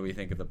 what do we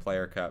think of the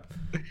Player Cup?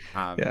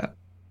 Yeah.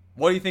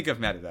 What do you think of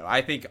meta though?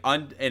 I think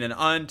in an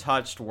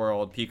untouched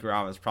world,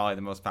 Pikarom is probably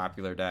the most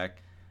popular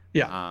deck.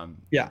 Yeah.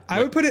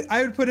 I would put it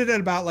at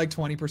about like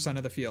 20%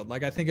 of the field.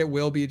 Like I think it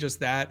will be just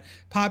that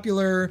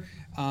popular.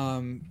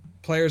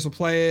 Players will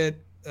play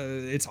it.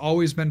 It's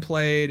always been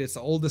played. It's the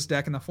oldest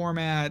deck in the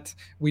format.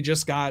 We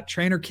just got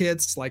trainer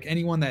kits. Like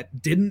anyone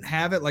that didn't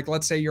have it, like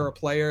let's say you're a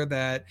player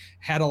that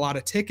had a lot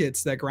of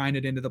tickets that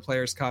grinded into the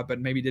Players' Cup,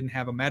 but maybe didn't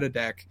have a meta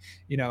deck.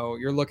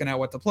 You're looking at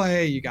what to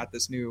play. You got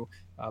this new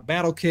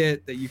battle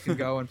kit that you can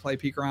go and play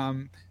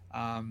Pikarom.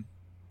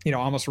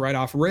 Almost right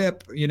off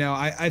rip.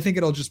 I think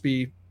it'll just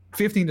be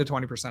 15 to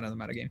 20% of the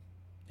metagame.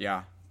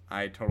 Yeah,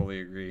 I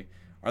totally agree.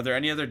 Are there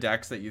any other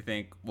decks that you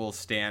think will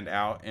stand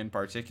out in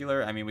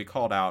particular? I mean, we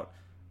called out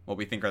what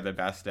we think are the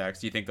best decks.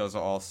 Do you think those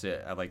will all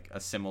sit at like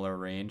a similar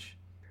range?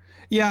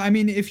 Yeah, I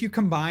mean, if you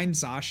combine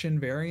Zacian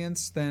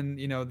variants, then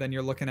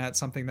you're looking at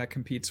something that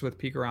competes with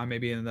Pikarom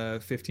maybe in the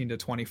 15 to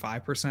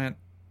 25%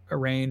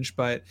 range.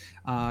 But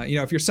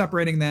if you're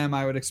separating them,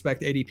 I would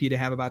expect ADP to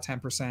have about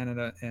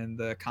 10% and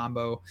the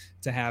combo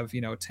to have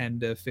 10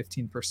 to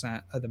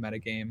 15% of the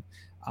metagame.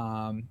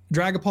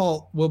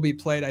 Dragapult will be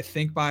played, I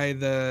think, by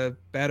the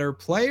better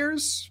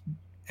players,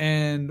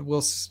 and it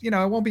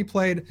won't be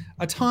played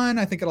a ton.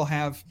 I think it'll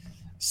have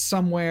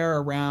somewhere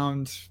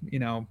around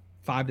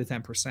 5 to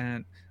 10%,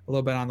 a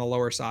little bit on the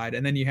lower side,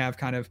 and then you have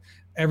kind of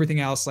everything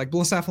else. Like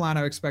Blacephalon,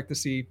 I expect to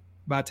see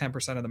about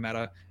 10% of the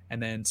meta,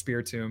 and then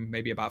Spiritomb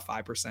maybe about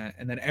 5%,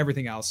 and then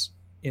everything else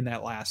in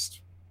that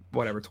last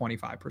whatever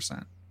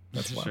 25%.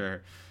 That's low.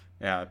 Sure.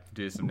 Yeah,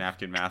 do some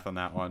napkin math on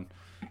that one.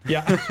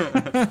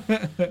 Yeah.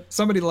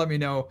 Somebody let me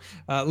know.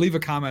 Leave a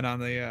comment on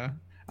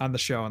the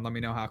show and let me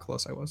know how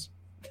close I was.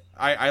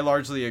 I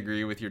largely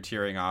agree with your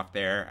tiering off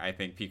there. I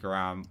think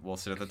Pikarom will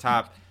sit at the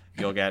top.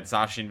 You'll get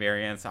Zacian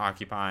variants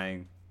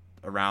occupying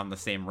around the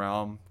same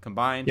realm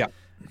combined. Yeah.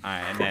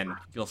 And then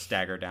you'll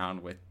stagger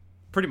down with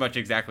pretty much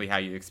exactly how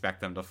you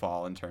expect them to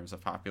fall in terms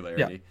of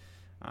popularity.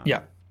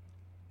 Yeah.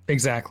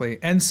 Exactly.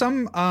 And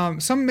some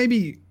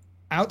maybe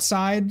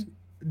outside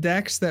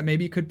decks that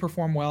maybe could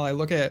perform well. I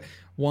look at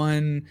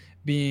one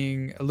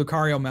being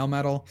Lucario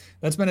Melmetal.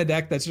 That's been a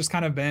deck that's just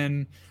kind of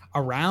been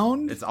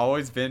around. It's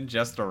always been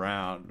just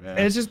around, man.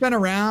 It's just been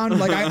around.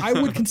 Like I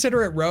would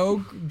consider it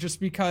rogue just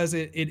because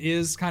it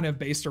is kind of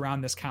based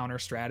around this counter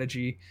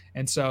strategy.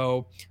 And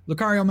so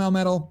Lucario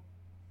Melmetal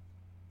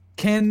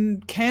can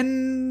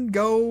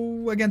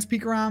go against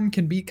Pikarom,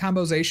 can beat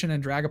Combozation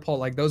and Dragapult.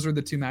 Like those are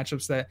the two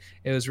matchups that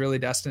it was really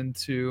destined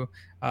to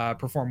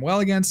perform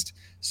well against.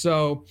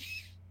 So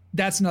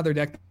that's another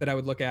deck that I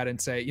would look at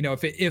and say,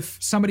 if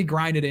somebody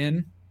grinded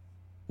in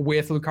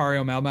with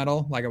Lucario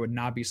Melmetal, like I would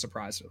not be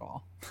surprised at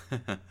all.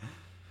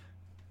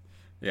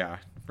 Yeah,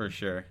 for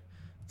sure.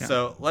 Yeah.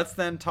 So let's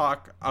then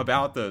talk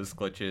about those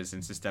glitches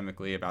and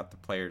systemically about the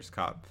Players'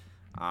 Cup.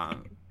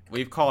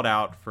 We've called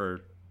out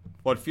for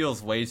what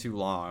feels way too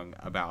long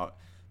about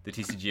the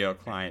TCGO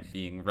client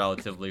being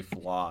relatively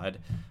flawed.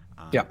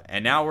 Yeah.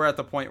 And now we're at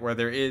the point where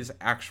there is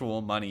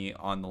actual money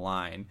on the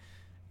line.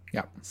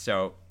 Yeah.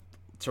 So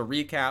to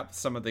recap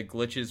some of the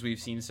glitches we've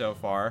seen so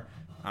far,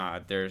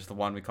 there's the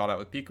one we called out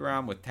with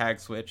Pikarom with Tag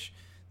Switch.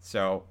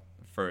 So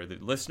for the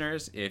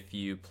listeners, if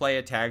you play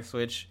a Tag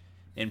Switch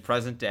in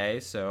present day,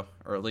 so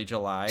early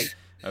July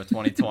of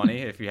 2020,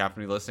 if you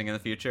happen to be listening in the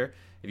future,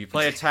 if you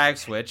play a Tag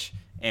Switch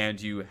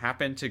and you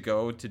happen to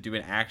go to do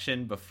an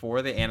action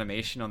before the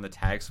animation on the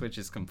Tag Switch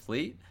is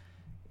complete,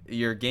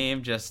 your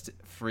game just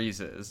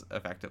freezes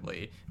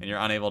effectively and you're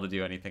unable to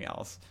do anything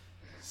else.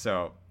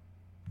 So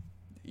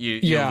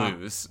you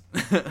lose.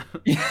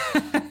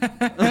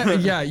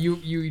 Yeah,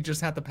 you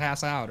just have to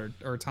pass out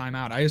or time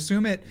out. I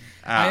assume it.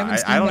 I haven't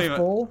seen the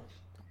full.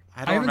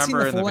 I haven't seen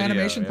the full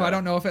animation, so I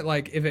don't know if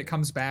it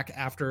comes back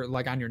after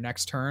on your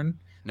next turn.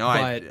 No,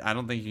 I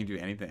don't think you can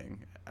do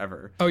anything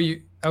ever. Oh,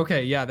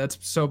 okay? Yeah, that's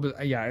so.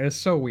 Yeah, it's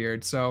so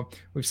weird. So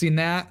we've seen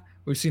that.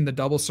 We've seen the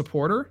double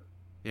supporter.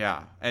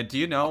 Yeah, and do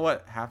you know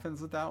what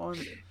happens with that one?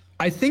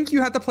 I think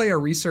you have to play a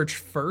research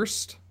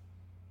first.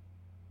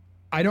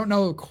 I don't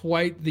know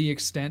quite the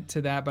extent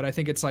to that, but I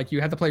think it's like you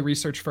have to play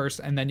research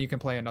first, and then you can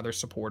play another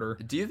supporter.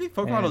 Do you think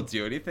Pokemon will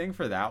do anything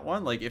for that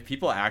one? Like, if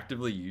people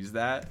actively use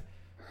that?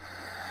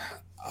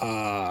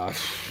 How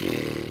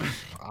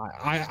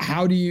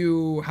do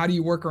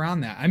you work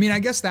around that? I mean, I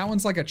guess that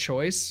one's like a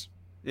choice.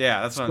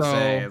 Yeah, that's what I'm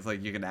saying. It's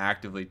like you can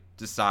actively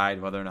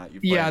decide whether or not you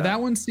play that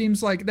one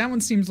seems like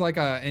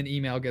an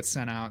email gets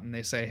sent out and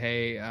they say,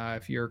 hey,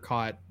 if you're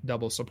caught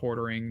double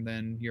supportering,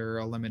 then you're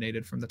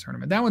eliminated from the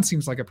tournament. That one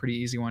seems like a pretty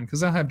easy one because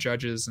they'll have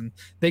judges and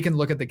they can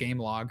look at the game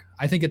log.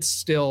 I think it's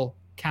still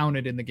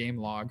counted in the game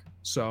log,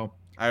 so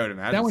I would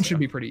imagine that one should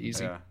be pretty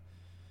easy. Yeah.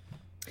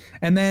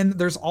 And then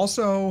there's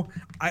also,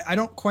 I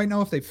don't quite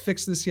know if they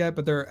fixed this yet,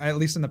 but there, at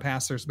least in the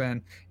past, there's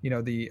been,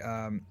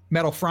 the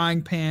metal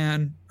frying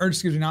pan, or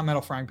excuse me, not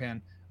metal frying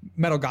pan,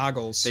 metal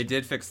goggles. They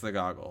did fix the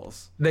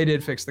goggles. They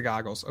did fix the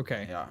goggles.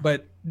 Okay. Yeah.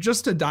 But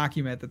just to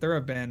document that there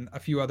have been a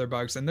few other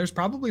bugs, and there's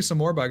probably some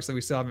more bugs that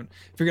we still haven't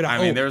figured out.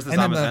 I mean, there's the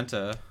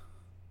Zamazenta.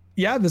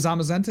 The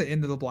Zamazenta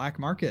into the black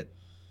market.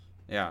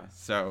 Yeah.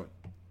 So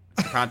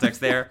context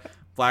there.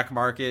 Black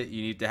market,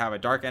 you need to have a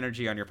dark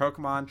energy on your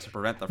Pokemon to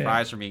prevent the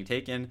fries from being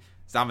taken.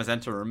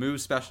 Zamazenta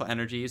removes special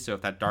energy, so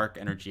if that dark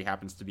energy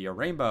happens to be a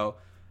rainbow,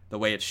 the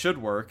way it should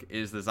work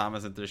is the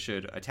Zamazenta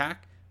should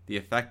attack. The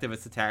effect of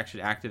its attack should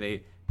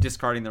activate,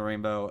 discarding the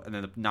rainbow, and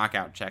then the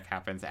knockout check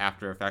happens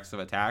after effects of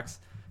attacks.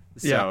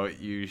 So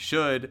you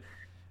should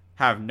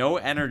have no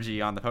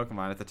energy on the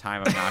Pokemon at the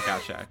time of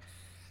knockout check.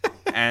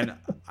 And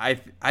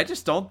I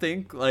just don't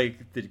think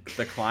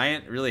the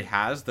client really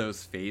has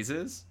those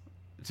phases,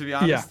 to be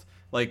honest. Yeah.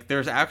 Like,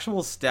 there's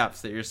actual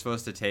steps that you're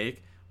supposed to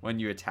take when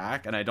you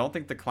attack, and I don't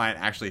think the client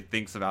actually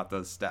thinks about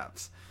those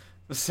steps.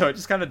 So it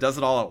just kind of does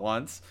it all at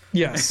once.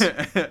 Yes.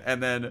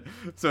 And then,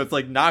 so it's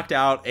like knocked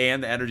out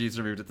and the energy is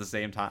removed at the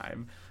same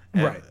time.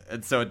 And, right.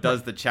 And so it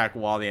does the check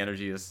while the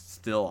energy is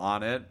still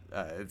on it.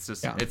 It's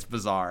just, it's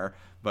bizarre.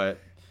 But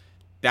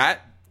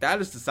that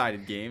has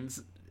decided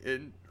games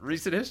in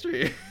recent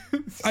history.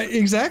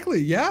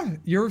 Exactly. Yeah.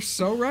 You're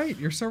so right.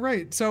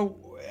 So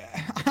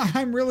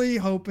I'm really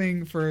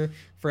hoping for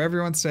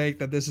everyone's sake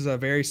that this is a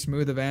very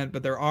smooth event,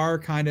 but there are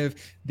kind of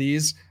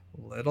these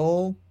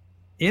little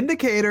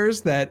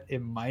indicators that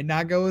it might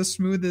not go as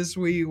smooth as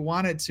we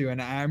want it to.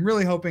 And I'm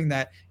really hoping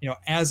that,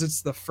 as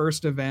it's the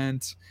first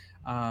event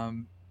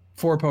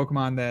for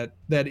Pokemon,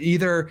 that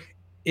either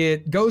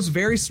it goes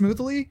very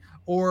smoothly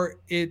or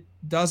it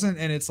doesn't,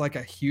 and it's like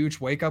a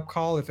huge wake-up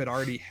call if it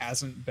already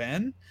hasn't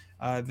been,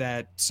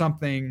 that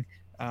something,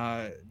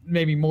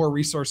 maybe more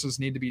resources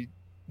need to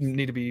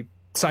be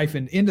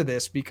siphoned into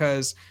this,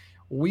 because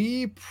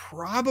we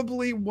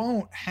probably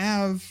won't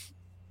have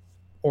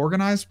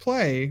organized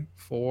play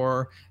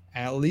for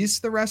at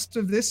least the rest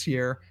of this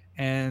year.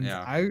 And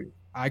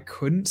I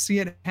couldn't see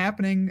it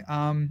happening,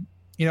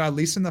 at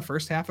least in the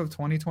first half of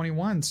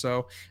 2021.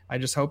 So I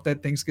just hope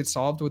that things get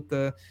solved with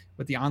the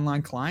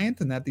online client,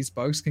 and that these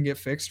bugs can get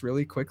fixed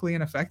really quickly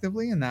and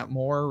effectively, and that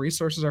more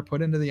resources are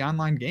put into the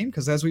online game.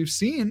 Because as we've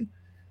seen,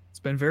 it's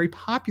been very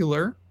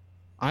popular.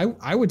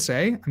 I would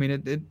say, I mean,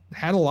 it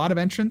had a lot of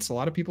entrants. A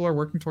lot of people are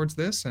working towards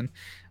this, and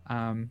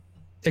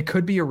it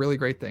could be a really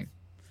great thing.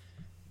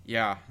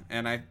 Yeah.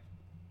 And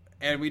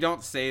we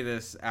don't say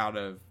this out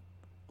of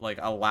like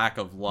a lack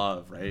of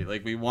love, right?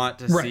 Like, we want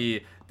to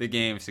see the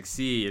game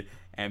succeed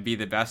and be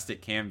the best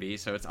it can be.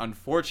 So it's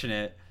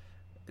unfortunate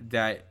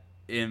that,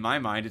 in my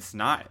mind, it's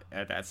not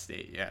at that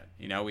state yet.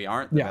 We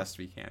aren't the best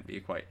we can be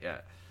quite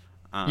yet.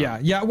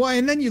 Yeah. Well,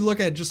 and then you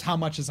look at just how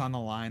much is on the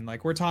line.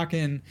 Like, we're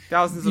talking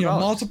thousands of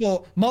dollars.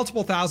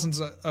 multiple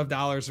thousands of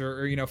dollars,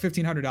 or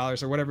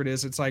 $1,500 or whatever it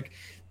is. It's like,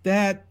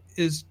 that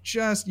is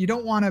just, you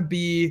don't want to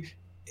be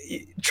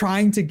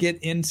trying to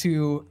get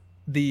into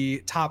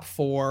the top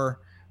 4,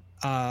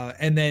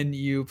 and then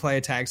you play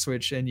a tag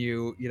switch and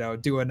you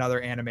do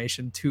another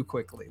animation too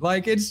quickly.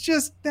 Like, it's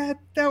just that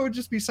would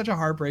just be such a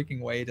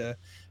heartbreaking way to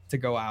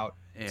go out.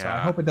 Yeah. So I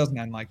hope it doesn't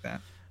end like that.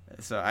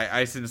 So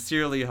I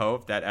sincerely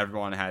hope that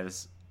everyone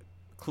has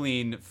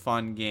clean,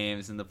 fun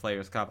games in the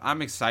Players' Cup.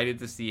 I'm excited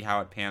to see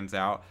how it pans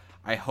out.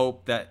 I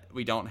hope that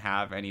we don't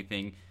have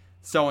anything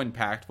so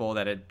impactful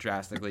that it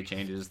drastically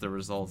changes the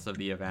results of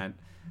the event.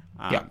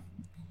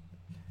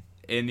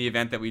 In the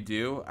event that we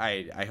do,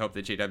 I hope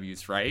that JW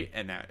is right,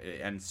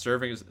 and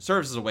serves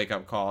as a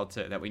wake-up call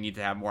to that we need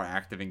to have more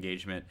active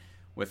engagement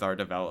with our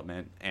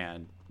development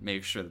and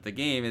make sure that the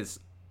game is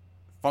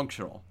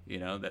functional.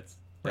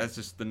 That's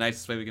just the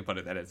nicest way we can put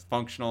it, that it's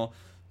functional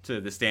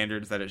to the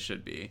standards that it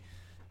should be.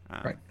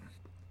 Right.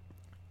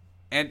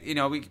 And,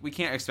 we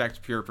can't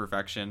expect pure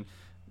perfection.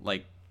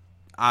 Like,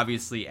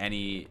 obviously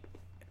any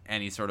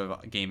sort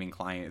of gaming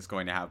client is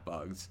going to have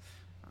bugs.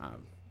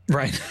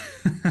 Right.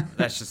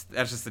 That's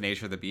just the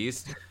nature of the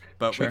beast.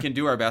 But we can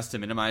do our best to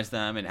minimize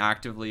them and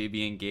actively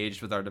be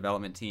engaged with our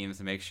development teams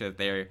and make sure that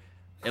they're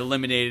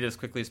eliminated as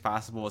quickly as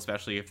possible,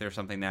 especially if there's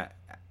something that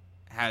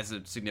has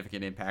a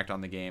significant impact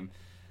on the game.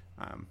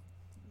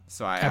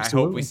 So I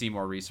hope we see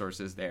more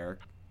resources there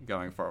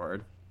going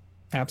forward.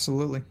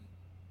 Absolutely.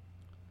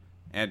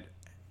 And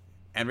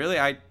really,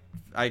 I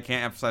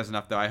can't emphasize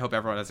enough, though, I hope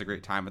everyone has a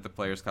great time at the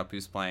Players' Cup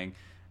who's playing.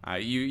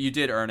 You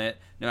did earn it,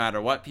 no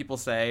matter what people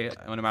say,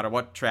 no matter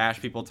what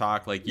trash people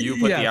talk. Like, you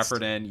put the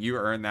effort in, you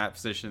earned that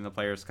position in the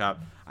Players' Cup.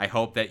 I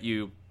hope that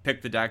you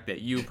pick the deck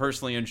that you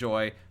personally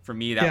enjoy. For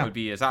me, that would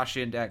be a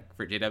Zacian deck.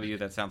 For JW,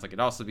 that sounds like it'd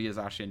also be a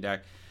Zacian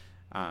deck.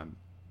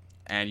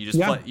 And you just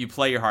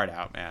play your heart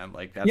out, man.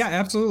 Like, that's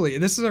absolutely.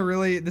 This is a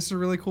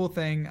really cool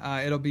thing.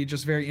 It'll be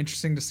just very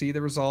interesting to see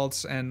the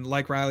results. And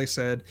like Riley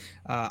said,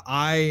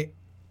 I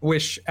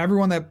wish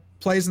everyone that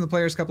plays in the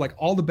Players' Cup like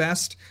all the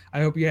best.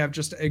 I hope you have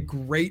just a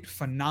great,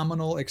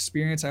 phenomenal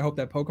experience. I hope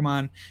that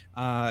Pokemon,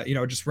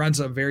 just runs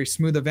a very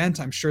smooth event.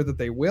 I'm sure that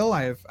they will.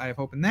 I have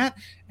hope in that,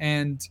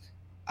 and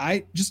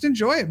I just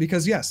enjoy it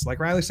because, yes, like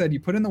Riley said, you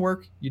put in the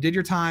work, you did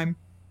your time,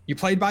 you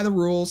played by the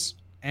rules,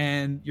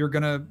 and you're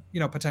gonna,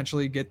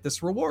 potentially get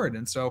this reward.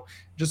 And so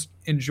just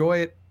enjoy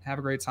it, have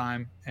a great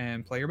time,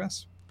 and play your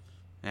best.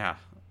 Yeah.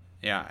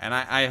 And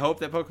I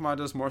hope that Pokemon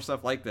does more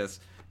stuff like this,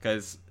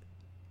 because,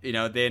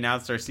 they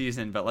announced our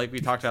season, but like we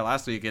talked about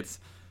last week,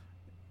 it's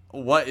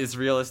what is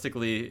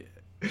realistically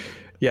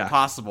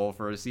possible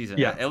for a season.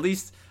 Yeah. At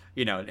least,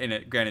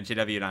 granted,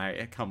 JW and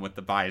I come with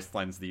the biased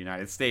lens of the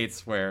United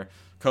States, where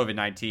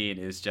COVID-19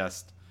 is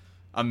just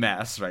a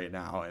mess right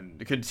now and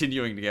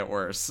continuing to get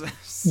worse.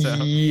 So,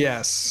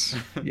 yes.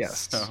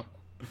 So,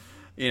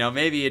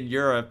 maybe in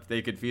Europe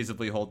they could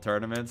feasibly hold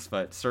tournaments,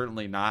 but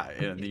certainly not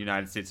in the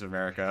United States of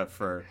America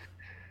for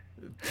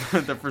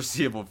the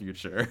foreseeable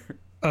future.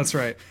 That's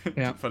right.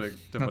 Yeah. to put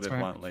it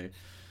bluntly.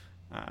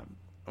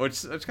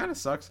 Which kind of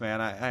sucks,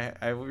 man.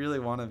 I really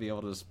want to be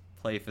able to just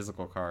play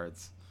physical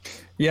cards.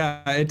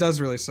 Yeah, it does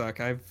really suck.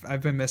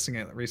 I've been missing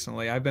it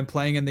recently. I've been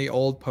playing in the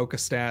old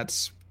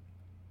PokeStats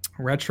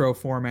retro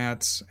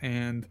formats,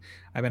 and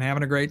I've been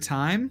having a great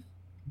time,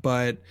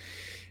 but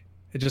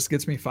it just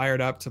gets me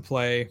fired up to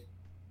play,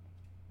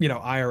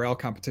 IRL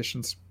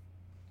competitions.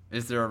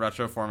 Is there a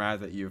retro format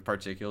that you've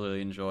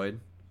particularly enjoyed?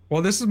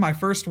 Well, this is my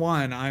first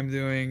one. I'm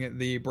doing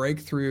the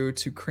breakthrough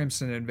to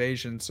Crimson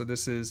Invasion. So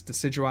this is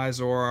Decidueye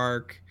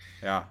Zoroark,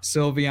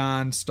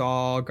 Sylveon,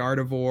 Stall,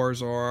 Gardevoir,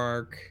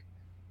 Zoroark,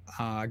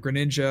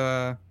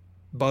 Greninja,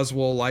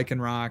 Buzzwole,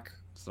 Lycanroc,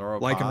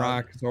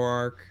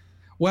 Zoroark.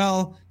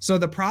 Well, so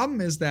the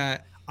problem is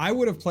that I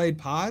would have played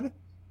Pod,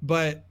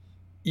 but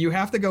you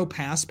have to go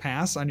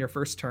pass on your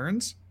first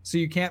turns, so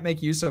you can't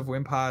make use of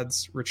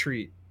Wimpod's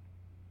retreat.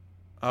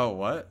 Oh,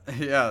 what?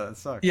 Yeah, that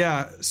sucks.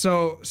 Yeah,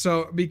 so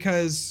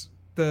because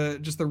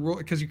the rule,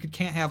 because you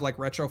can't have like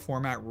retro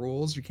format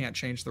rules, you can't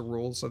change the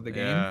rules of the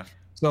game.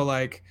 So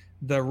like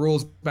the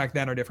rules back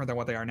then are different than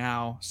what they are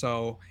now.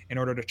 So in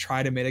order to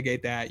try to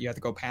mitigate that, you have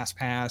to go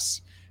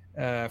pass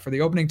for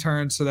the opening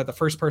turn so that the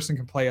first person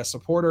can play a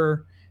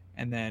supporter.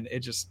 And then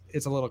it's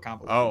a little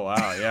complicated. Oh,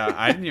 wow. Yeah.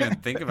 I didn't even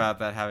think about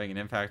that having an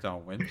impact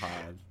on win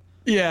pod.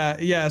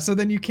 Yeah. So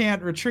then you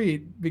can't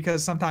retreat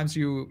because sometimes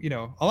a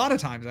lot of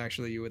times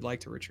actually you would like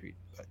to retreat.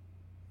 But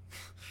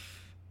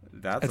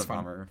that's a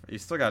bummer. You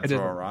still got to throw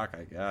a rock,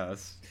 I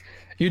guess.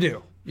 You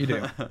do. You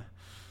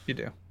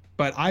do.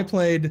 But I'm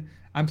playing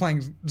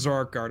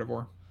Zoroark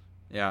Gardevoir.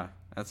 Yeah,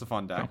 that's a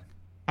fun deck.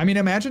 I mean,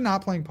 imagine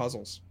not playing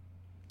puzzles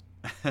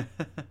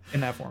in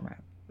that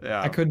format.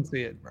 Yeah. I couldn't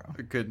see it, bro.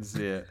 I couldn't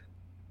see it.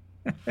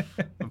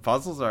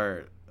 Puzzles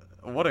are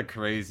what a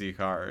crazy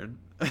card.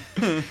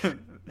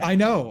 I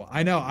know.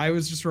 I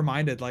was just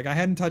reminded, like I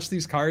hadn't touched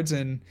these cards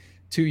in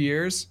 2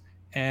 years,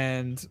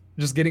 and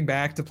just getting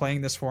back to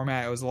playing this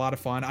format, it was a lot of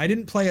fun. I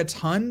didn't play a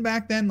ton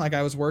back then, like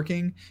I was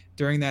working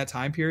during that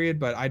time period,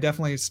 but I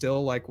definitely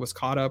still like was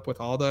caught up with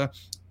all the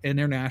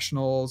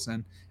internationals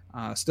and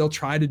still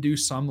tried to do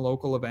some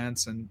local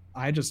events. And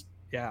I just,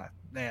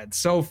 man,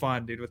 so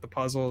fun, dude, with the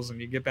puzzles, and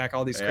you get back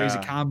all these crazy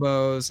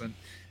combos, and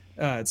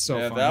it's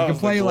so fun. You can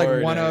play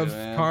like one of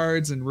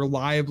cards and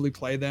reliably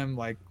play them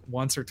like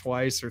once or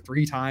twice or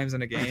 3 times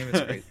in a game.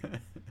 It's great.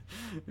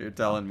 You're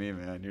telling me,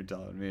 man. You're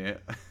telling me.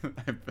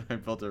 I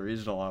built a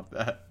regional off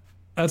that.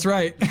 That's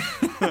right.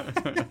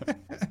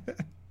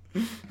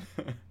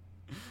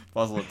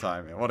 Puzzle of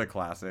Time, man. What a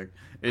classic.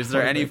 Is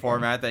there any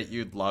format that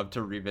you'd love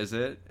to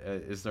revisit?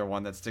 Is there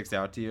one that sticks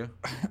out to you?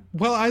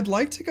 Well, I'd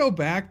like to go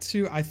back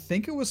to, I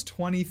think it was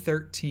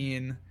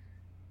 2013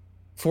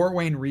 Fort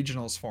Wayne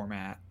Regionals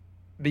format,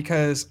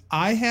 because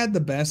I had the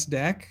best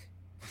deck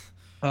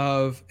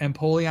of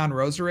Empoleon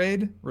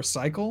Roserade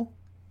Recycle,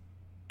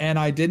 and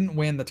I didn't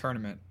win the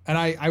tournament. And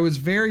I was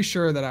very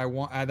sure that I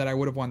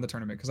would have won the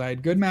tournament because I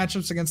had good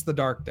matchups against the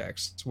dark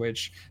decks,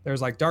 which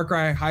there's like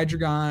Darkrai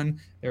Hydreigon,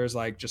 there's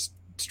like just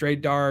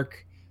straight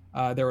dark.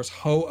 There was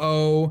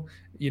Ho-Oh,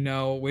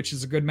 which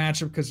is a good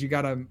matchup because you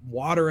got a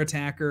water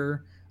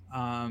attacker.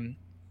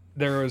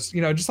 There was,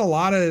 just a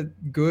lot of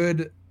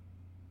good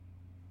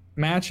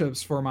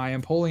matchups for my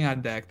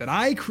Empoleon deck that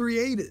I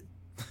created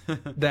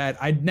that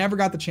I never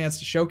got the chance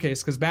to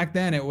showcase because back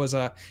then it was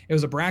a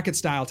bracket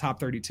style top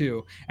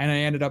 32, and I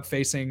ended up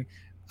facing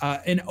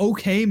an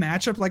okay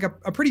matchup, like a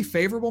pretty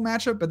favorable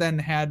matchup, but then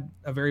had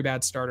a very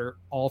bad starter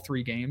all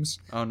 3 games.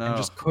 Oh no. And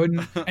just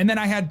couldn't. And then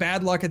I had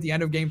bad luck at the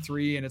end of game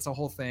 3, and it's a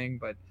whole thing,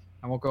 but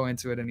I won't go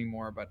into it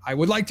anymore. But I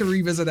would like to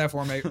revisit that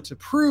format to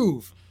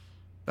prove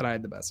that I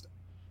had the best.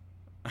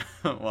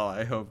 Well,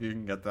 I hope you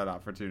can get that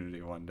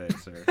opportunity one day,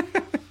 sir.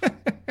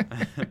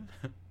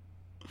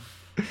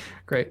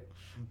 Great.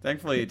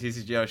 Thankfully,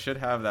 TCGO should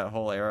have that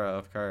whole era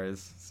of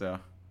cards. So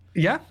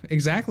yeah,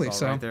 exactly.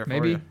 So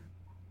right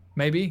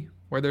maybe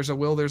where there's a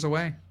will, there's a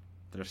way.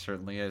 There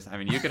certainly is. I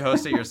mean, you could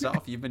host it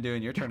yourself. You've been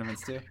doing your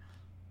tournaments too.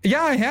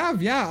 Yeah, I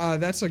have. Yeah,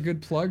 that's a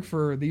good plug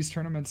for these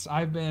tournaments.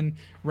 I've been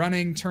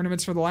running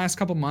tournaments for the last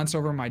couple months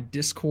over my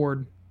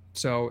Discord.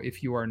 So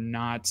if you are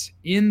not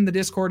in the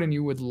Discord and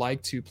you would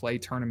like to play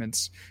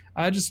tournaments,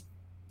 just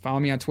follow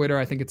me on Twitter.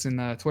 I think it's in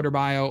the Twitter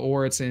bio,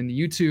 or it's in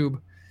YouTube.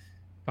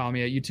 Follow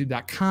me at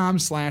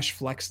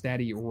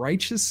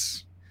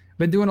youtube.com/FlexDaddyRighteous.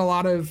 Been doing a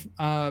lot of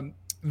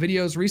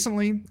videos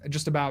recently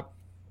just about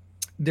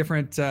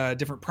different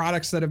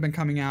products that have been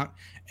coming out,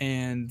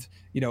 and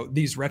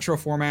these retro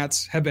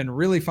formats have been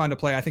really fun to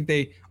play. I think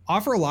they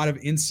offer a lot of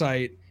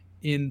insight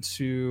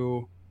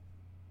into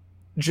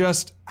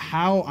just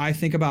how I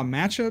think about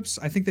matchups.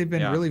 I think they've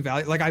been really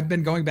valuable. Like I've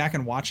been going back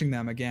and watching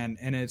them again,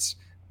 and it's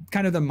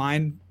kind of the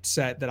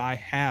mindset that I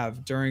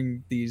have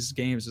during these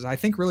games is I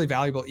think really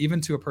valuable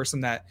even to a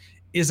person that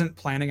isn't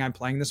planning on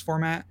playing this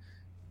format.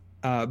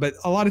 But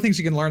a lot of things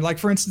you can learn, like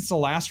for instance, the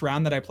last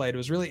round that I played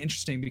was really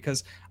interesting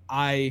because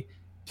I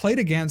played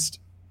against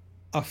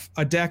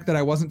a deck that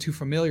I wasn't too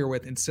familiar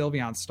with in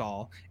Sylveon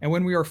Stall. And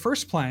when we were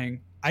first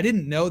playing, I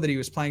didn't know that he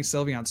was playing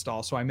Sylveon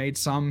Stall. So I made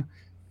some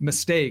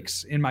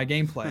mistakes in my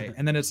gameplay.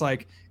 And then it's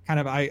like kind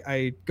of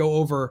I go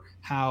over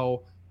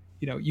how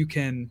you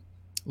can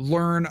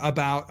learn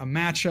about a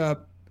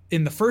matchup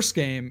in the first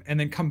game and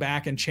then come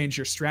back and change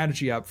your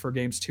strategy up for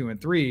games 2 and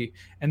 3.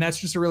 And that's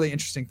just a really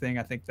interesting thing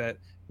I think that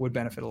would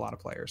benefit a lot of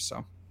players.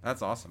 So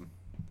that's awesome.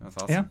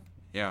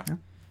 Yeah.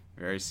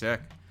 Very sick.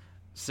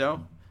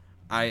 So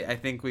I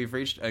think we've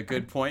reached a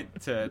good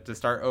point to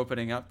start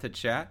opening up to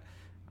chat.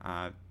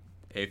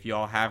 If you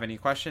all have any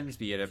questions,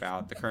 be it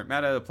about the current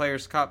meta, the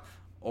Players' Cup,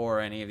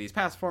 or any of these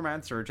past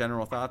formats or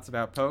general thoughts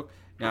about Poke,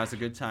 now is a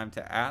good time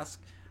to ask.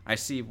 I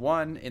see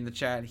one in the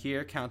chat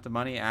here. Count the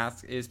Money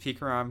asks, is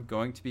Pikarom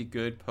going to be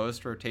good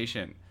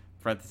post-rotation?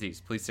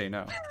 Parentheses, please say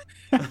no.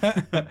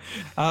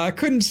 I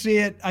couldn't see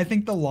it. I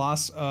think the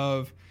loss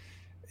of...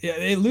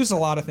 It loses a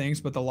lot of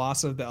things, but the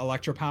loss of the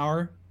Electro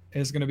Power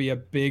is going to be a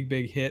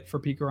big hit for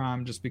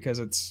Pikarom just because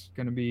it's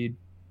going to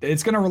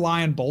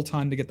rely on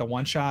Boltund to get the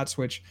one-shots,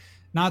 which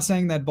not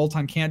saying that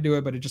Boltund can't do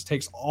it, but it just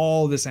takes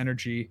all this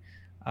energy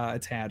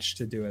attached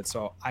to do it.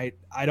 So I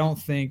don't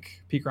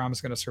think Pikarom is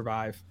going to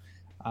survive.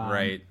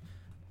 Right.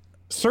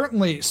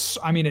 certainly,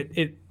 I mean,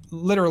 it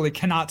literally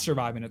cannot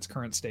survive in its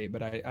current state,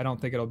 but I don't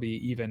think it'll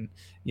be even,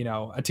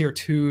 a tier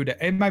 2.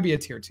 It might be a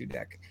tier 2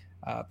 deck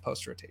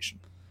post rotation.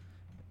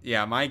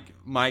 Yeah,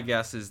 my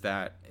guess is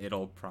that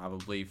it'll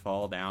probably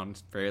fall down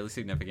fairly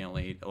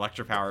significantly.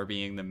 Electropower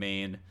being the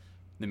main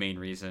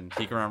reason.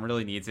 Pikarom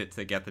really needs it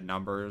to get the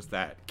numbers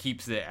that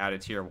keeps it at a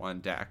tier 1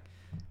 deck.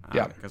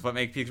 Because what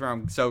makes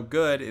Pikarom so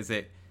good is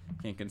it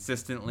can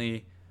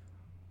consistently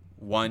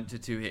 1 to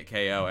 2 hit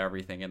KO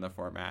everything in the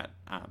format.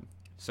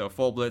 So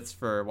full blitz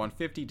for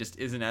 150 just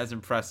isn't as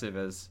impressive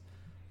as,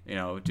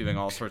 doing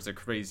all sorts of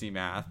crazy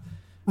math.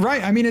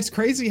 Right. I mean, it's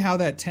crazy how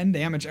that 10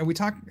 damage, and we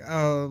talk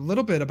a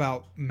little bit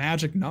about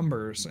magic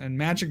numbers, and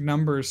magic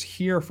numbers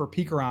here for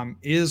Pikarom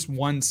is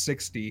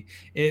 160.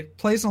 It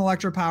plays an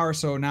Electropower,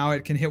 so now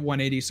it can hit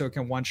 180, so it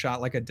can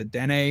one-shot like a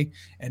Dedenne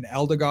and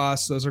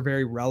Eldegoss. Those are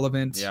very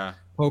relevant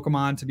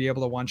Pokemon to be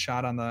able to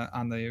one-shot on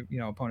the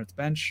opponent's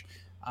bench.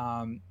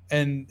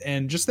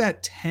 And just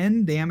that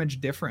 10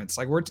 damage difference,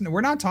 like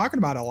we're not talking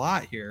about a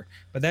lot here,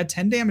 but that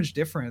 10 damage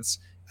difference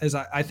is,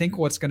 I think,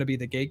 what's going to be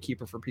the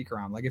gatekeeper for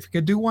Pikarom. Like if you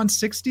could do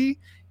 160,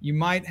 you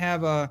might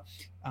have a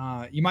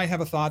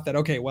thought that,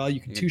 okay, well, you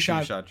can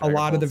two-shot a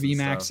lot of the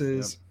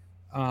VMAXs,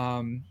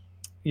 and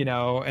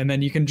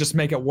then you can just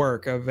make it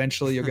work.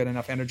 Eventually you'll get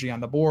enough energy on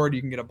the board.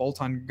 You can get a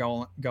Boltund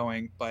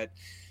going, but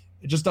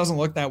it just doesn't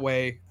look that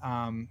way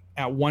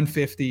at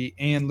 150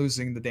 and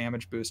losing the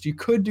damage boost. You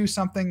could do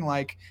something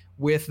like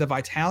with the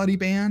Vitality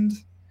Band,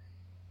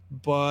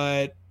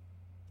 but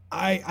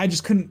I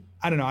just couldn't.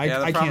 I don't know.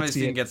 I can't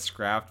see it. You can get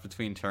scrapped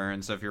between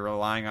turns, so if you're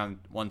relying on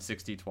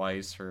 160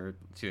 twice for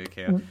 2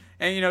 KO,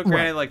 and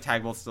granted, like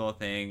Tag Bolt's still a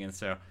thing, and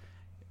so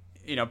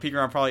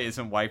Pikarom probably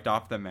isn't wiped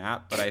off the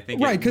map, but I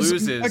think it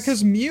loses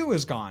because Mew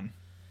is gone.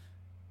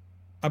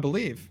 I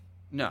believe.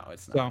 No,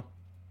 it's not. So,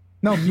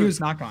 no, Mew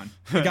is not gone.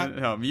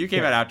 No, Mew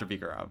came out after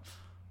Pikarom.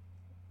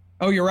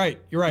 Oh, you're right.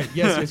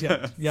 Yes.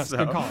 So,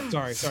 good call.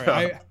 Sorry.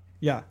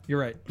 You're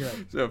right.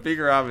 So if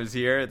Pikarom is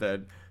here,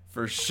 then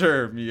for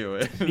sure Mew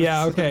is.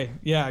 Yeah, okay.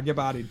 Yeah, get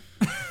bodied.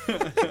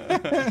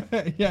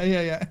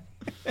 Yeah.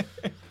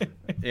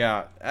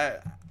 Yeah,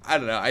 I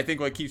don't know. I think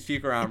what keeps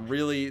Pikarom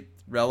really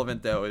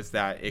relevant, though, is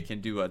that it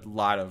can do a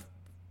lot of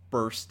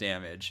burst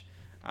damage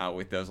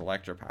with those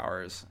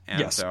Electropowers.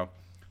 And so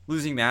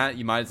losing that,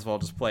 you might as well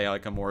just play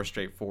like a more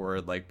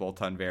straightforward like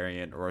Boltund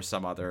variant or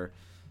some other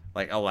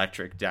like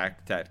electric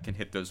deck that can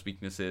hit those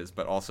weaknesses,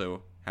 but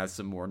also has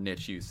some more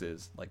niche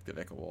uses like the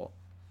Vikavolt.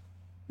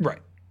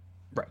 Right.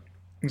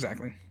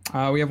 Exactly.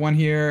 We have one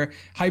here.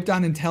 Hyped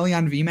on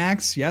Inteleon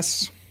VMAX.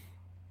 Yes.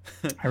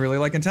 I really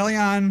like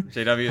Inteleon.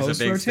 JW is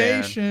a big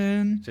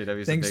rotation. JW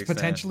is things a big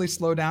potentially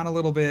slow down a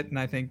little bit, and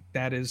I think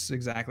that is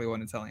exactly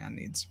what Inteleon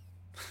needs.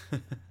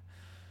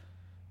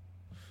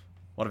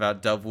 What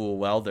about Double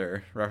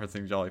Welder,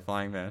 referencing Jolly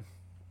Flying Man?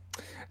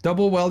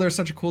 Double Welder is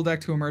such a cool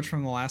deck to emerge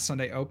from the last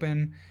Sunday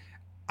Open.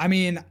 I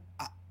mean,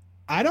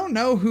 I don't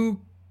know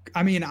who.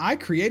 I mean, I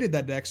created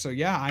that deck, so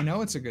yeah, I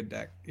know it's a good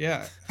deck.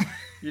 Yeah.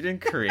 You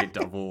didn't create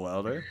Double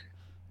Welder.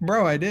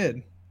 Bro, I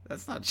did.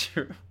 That's not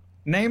true.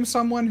 Name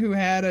someone who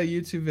had a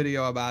YouTube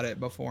video about it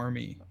before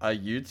me. A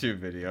YouTube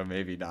video,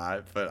 maybe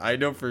not, but I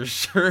know for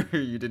sure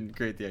you didn't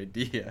create the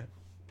idea.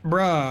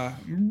 Bruh.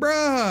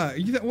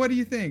 What do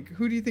you think?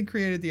 Who do you think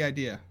created the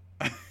idea?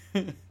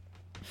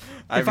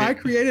 I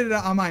created it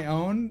on my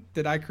own,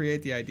 did I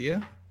create the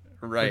idea?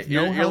 Right.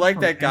 You're like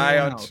that guy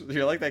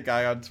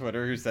on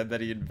Twitter who said that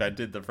he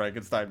invented the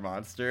Frankenstein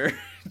monster.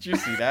 Did you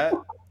see that?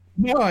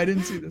 No, I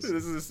didn't see this.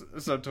 This is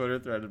some Twitter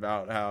thread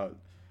about how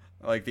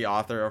like the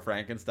author of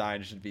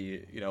Frankenstein should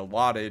be,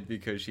 lauded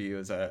because she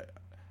was a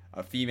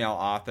female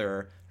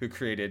author who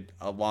created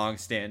a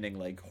long-standing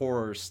like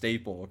horror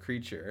staple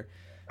creature.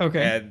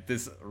 Okay. And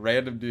this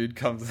random dude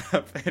comes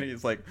up and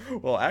he's like,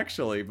 well,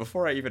 actually,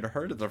 before I even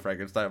heard of the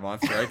Frankenstein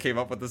monster, I came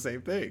up with the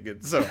same thing.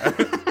 And so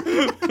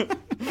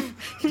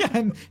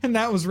yeah, and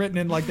that was written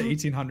in like the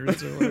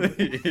 1800s or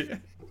whatever. Yeah.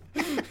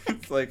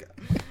 It's like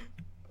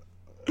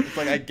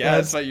I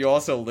guess, but you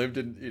also lived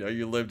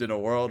in a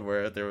world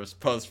where there was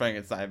post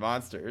Frankenstein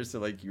monsters, so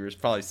like you were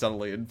probably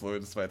subtly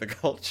influenced by the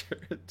culture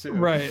too.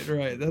 Right.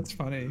 That's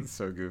funny. It's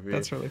so goofy.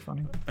 That's really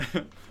funny.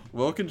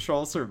 Will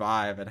Control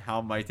survive, and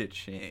how might it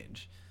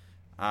change?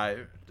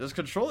 Does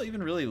Control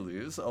even really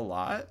lose a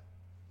lot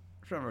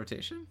from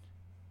rotation?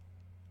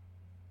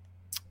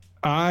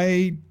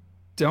 I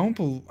don't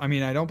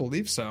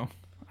believe so.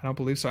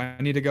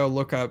 I need to go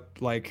look up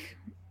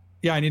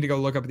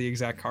the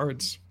exact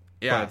cards.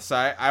 Yeah, so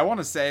I want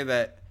to say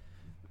that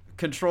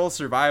Control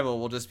survival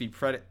will just be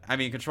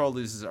Control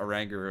loses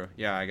Oranguru.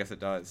 Yeah, I guess it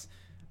does.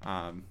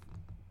 Articuno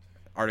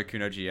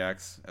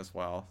GX as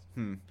well.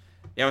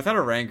 Yeah, without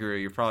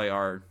Oranguru, you probably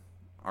are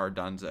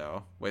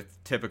donezo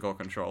with typical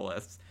Control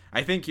lists.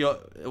 I think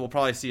we'll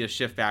probably see a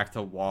shift back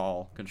to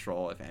wall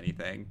Control, if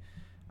anything,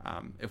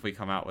 if we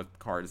come out with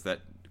cards that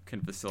can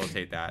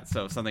facilitate that.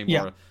 So something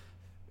more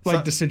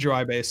like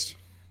Decidueye based.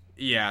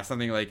 Yeah,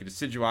 something like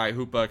Decidueye,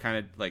 Hoopa, kind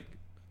of like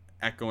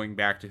echoing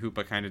back to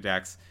Hoopa kind of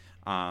decks.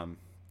 Yeah,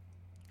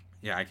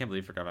 I can't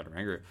believe I forgot about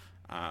Oranguru.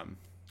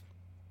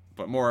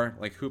 but more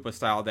like Hoopa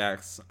style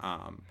decks.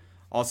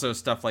 Also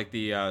stuff like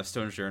the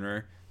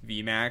Stonejourner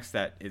VMAX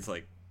that is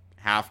like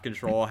half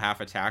control, half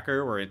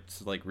attacker, where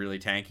it's like really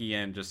tanky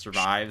and just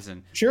survives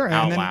and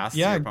outlasts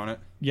your opponent.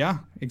 Yeah,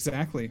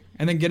 exactly.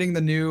 And then getting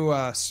the new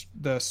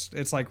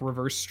it's like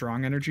reverse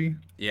strong energy.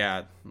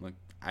 Yeah, like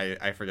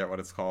I forget what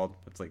it's called.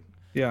 It's like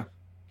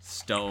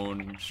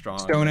stone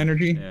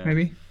energy,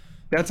 maybe.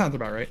 That sounds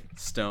about right.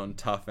 Stone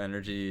tough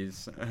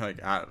energies,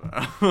 like I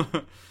don't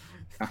know.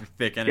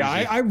 Thick energy.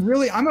 Yeah,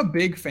 I'm a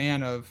big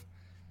fan of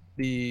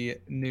the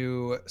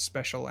new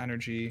special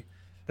energy.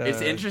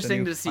 It's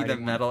interesting to see the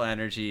metal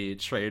energy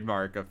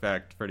trademark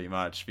effect pretty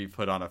much be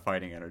put on a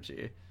fighting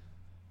energy.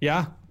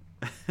 Yeah.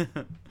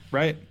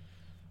 Right.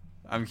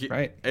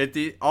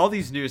 All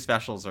these new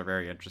specials are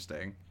very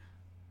interesting.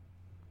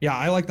 Yeah,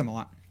 I like them a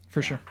lot,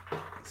 for sure.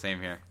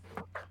 Same here.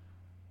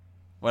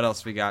 What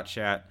else we got,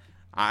 chat?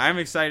 I'm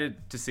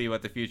excited to see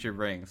what the future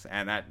brings,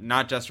 and that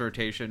not just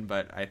rotation,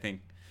 but I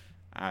think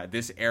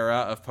this era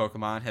of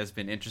Pokemon has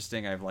been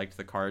interesting. I've liked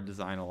the card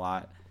design a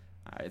lot.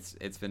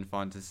 It's been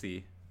fun to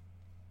see.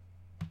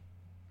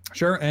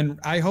 Sure, and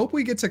I hope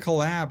we get to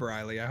collab,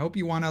 Riley. I hope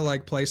you want to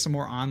like play some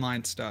more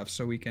online stuff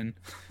so we can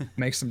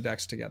make some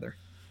decks together.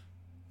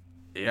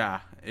 Yeah,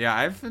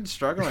 I've been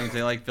struggling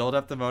to like build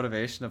up the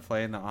motivation of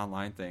playing the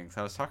online things.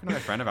 I was talking to my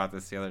friend about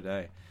this the other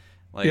day.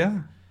 Like,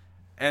 yeah.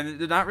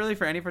 And not really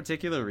for any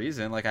particular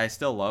reason. Like, I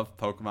still love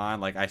Pokemon.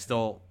 Like, I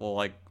still will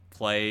like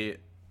play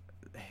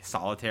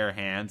solitaire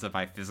hands of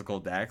my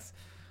physical decks.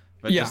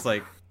 But just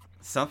like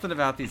something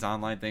about these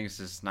online things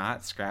just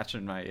not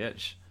scratching my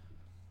itch.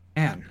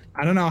 Man,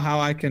 I don't know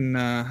how I can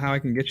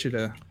get you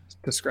to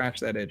scratch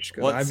that itch.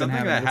 Well, I've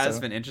something that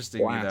has been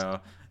interesting me though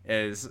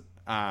is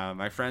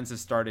my friends have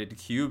started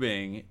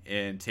cubing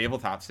in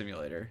Tabletop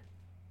Simulator.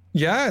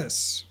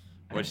 Yes.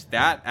 Which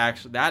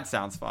that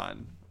sounds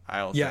fun.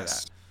 I'll say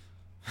that.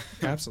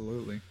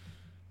 Absolutely.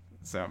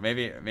 So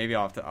maybe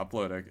I'll have to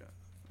upload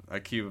a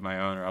cube of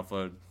my own, or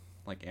upload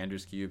like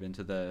Andrew's cube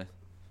into the.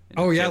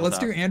 Tabletop. Let's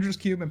do Andrew's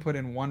cube and put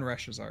in one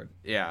Reshazard.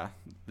 Yeah,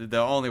 the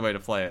only way to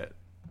play it.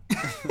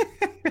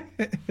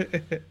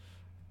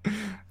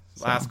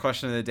 Last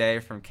question of the day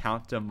from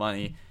Count to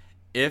Money: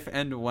 if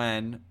and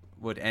when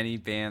would any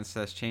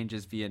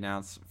ban/changes be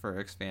announced for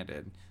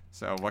Expanded?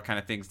 So what kind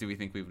of things do we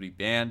think we would be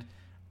banned?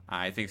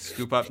 I think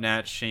Scoop Up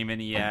Net,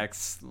 Shaman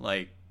EX,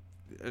 like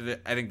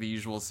I think the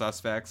usual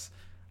suspects.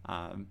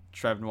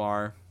 Trev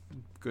Noir,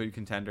 good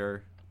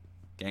contender.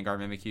 Gengar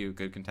Mimikyu,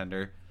 good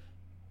contender.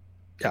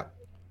 Yeah.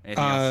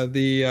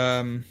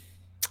 The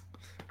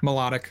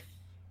Melodic.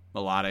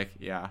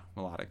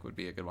 Melodic would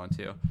be a good one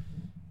too.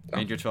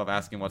 Ranger 12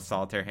 asking what's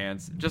solitaire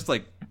hands. Just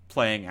like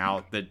playing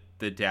out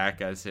the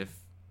deck as if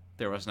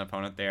there was an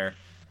opponent there.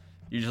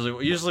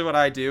 Usually what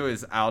I do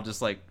is I'll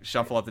just like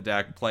shuffle up the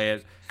deck, play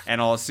it,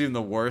 and I'll assume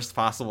the worst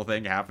possible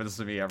thing happens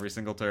to me every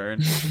single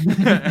turn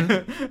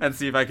and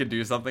see if I can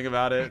do something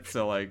about it.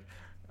 So like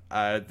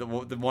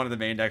one of the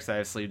main decks I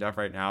have sleeved up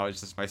right now is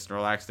just my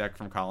Snorlax deck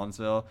from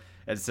Collinsville.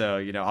 And so,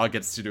 I'll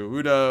get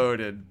Sudowoodo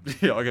and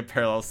I'll get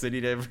Parallel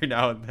City every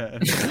now and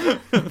then.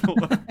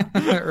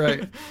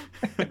 Right.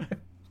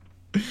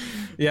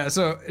 Yeah,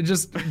 so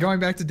just going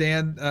back to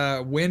Dan,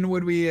 when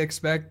would we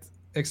expect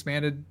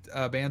expanded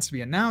bans to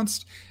be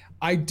announced?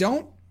 I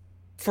don't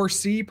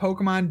foresee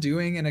Pokemon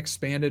doing an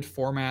expanded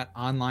format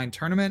online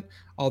tournament,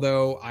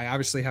 although I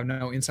obviously have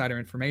no insider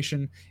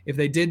information. If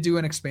they did do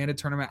an expanded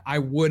tournament, I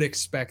would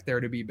expect there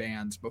to be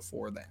bans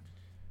before then.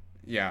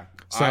 Yeah.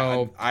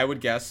 So I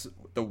would guess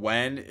the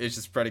when is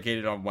just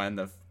predicated on when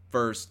the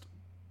first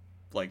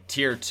like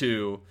tier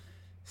 2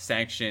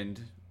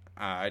 sanctioned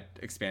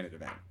expanded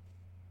event.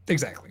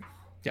 Exactly.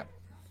 Yeah.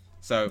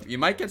 So you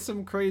might get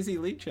some crazy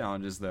league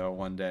challenges though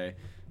one day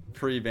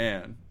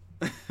pre-ban.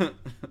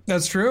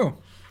 That's true.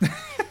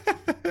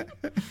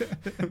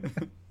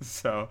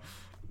 So,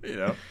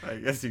 I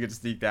guess you could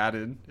sneak that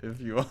in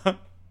if you want.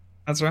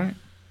 That's right.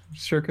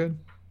 Sure could.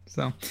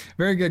 So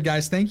very good,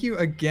 guys. Thank you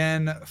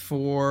again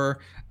for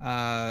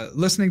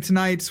listening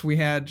tonight. We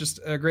had just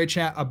a great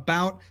chat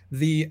about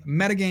the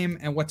metagame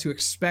and what to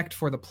expect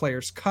for the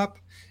Players' Cup.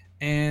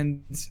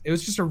 And it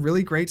was just a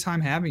really great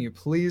time having you.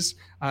 Please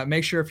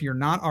make sure, if you're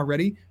not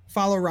already,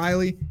 follow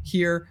Riley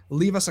here.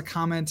 Leave us a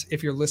comment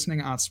if you're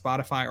listening on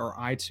Spotify or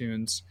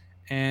iTunes.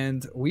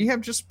 And we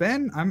have just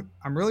been,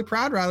 I'm really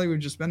proud, Riley. We've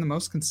just been the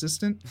most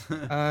consistent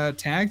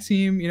tag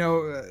team,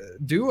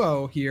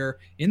 duo here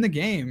in the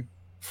game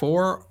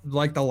for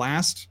like the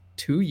last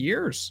 2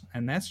 years.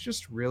 And that's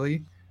just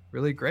really,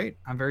 really great.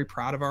 I'm very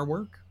proud of our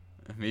work.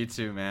 Me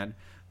too, man.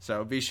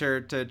 So be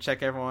sure to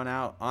check everyone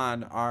out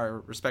on our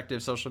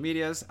respective social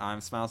medias. I'm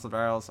Smiles of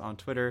Barrels on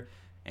Twitter,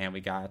 and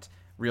we got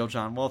Real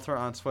John Walther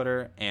on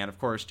Twitter, and of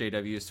course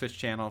JW's Twitch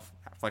channel,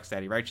 Flex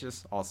Daddy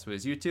Righteous, also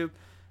his YouTube.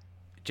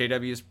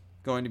 JW is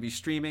going to be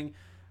streaming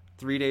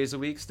 3 days a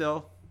week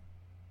still.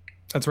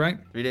 That's right.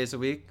 3 days a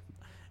week.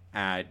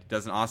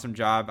 Does an awesome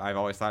job. I've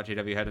always thought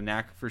JW had a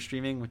knack for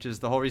streaming, which is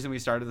the whole reason we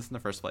started this in the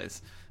first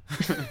place.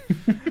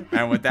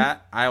 And with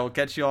that, I will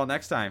catch you all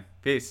next time.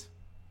 Peace.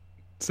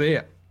 See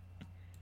ya.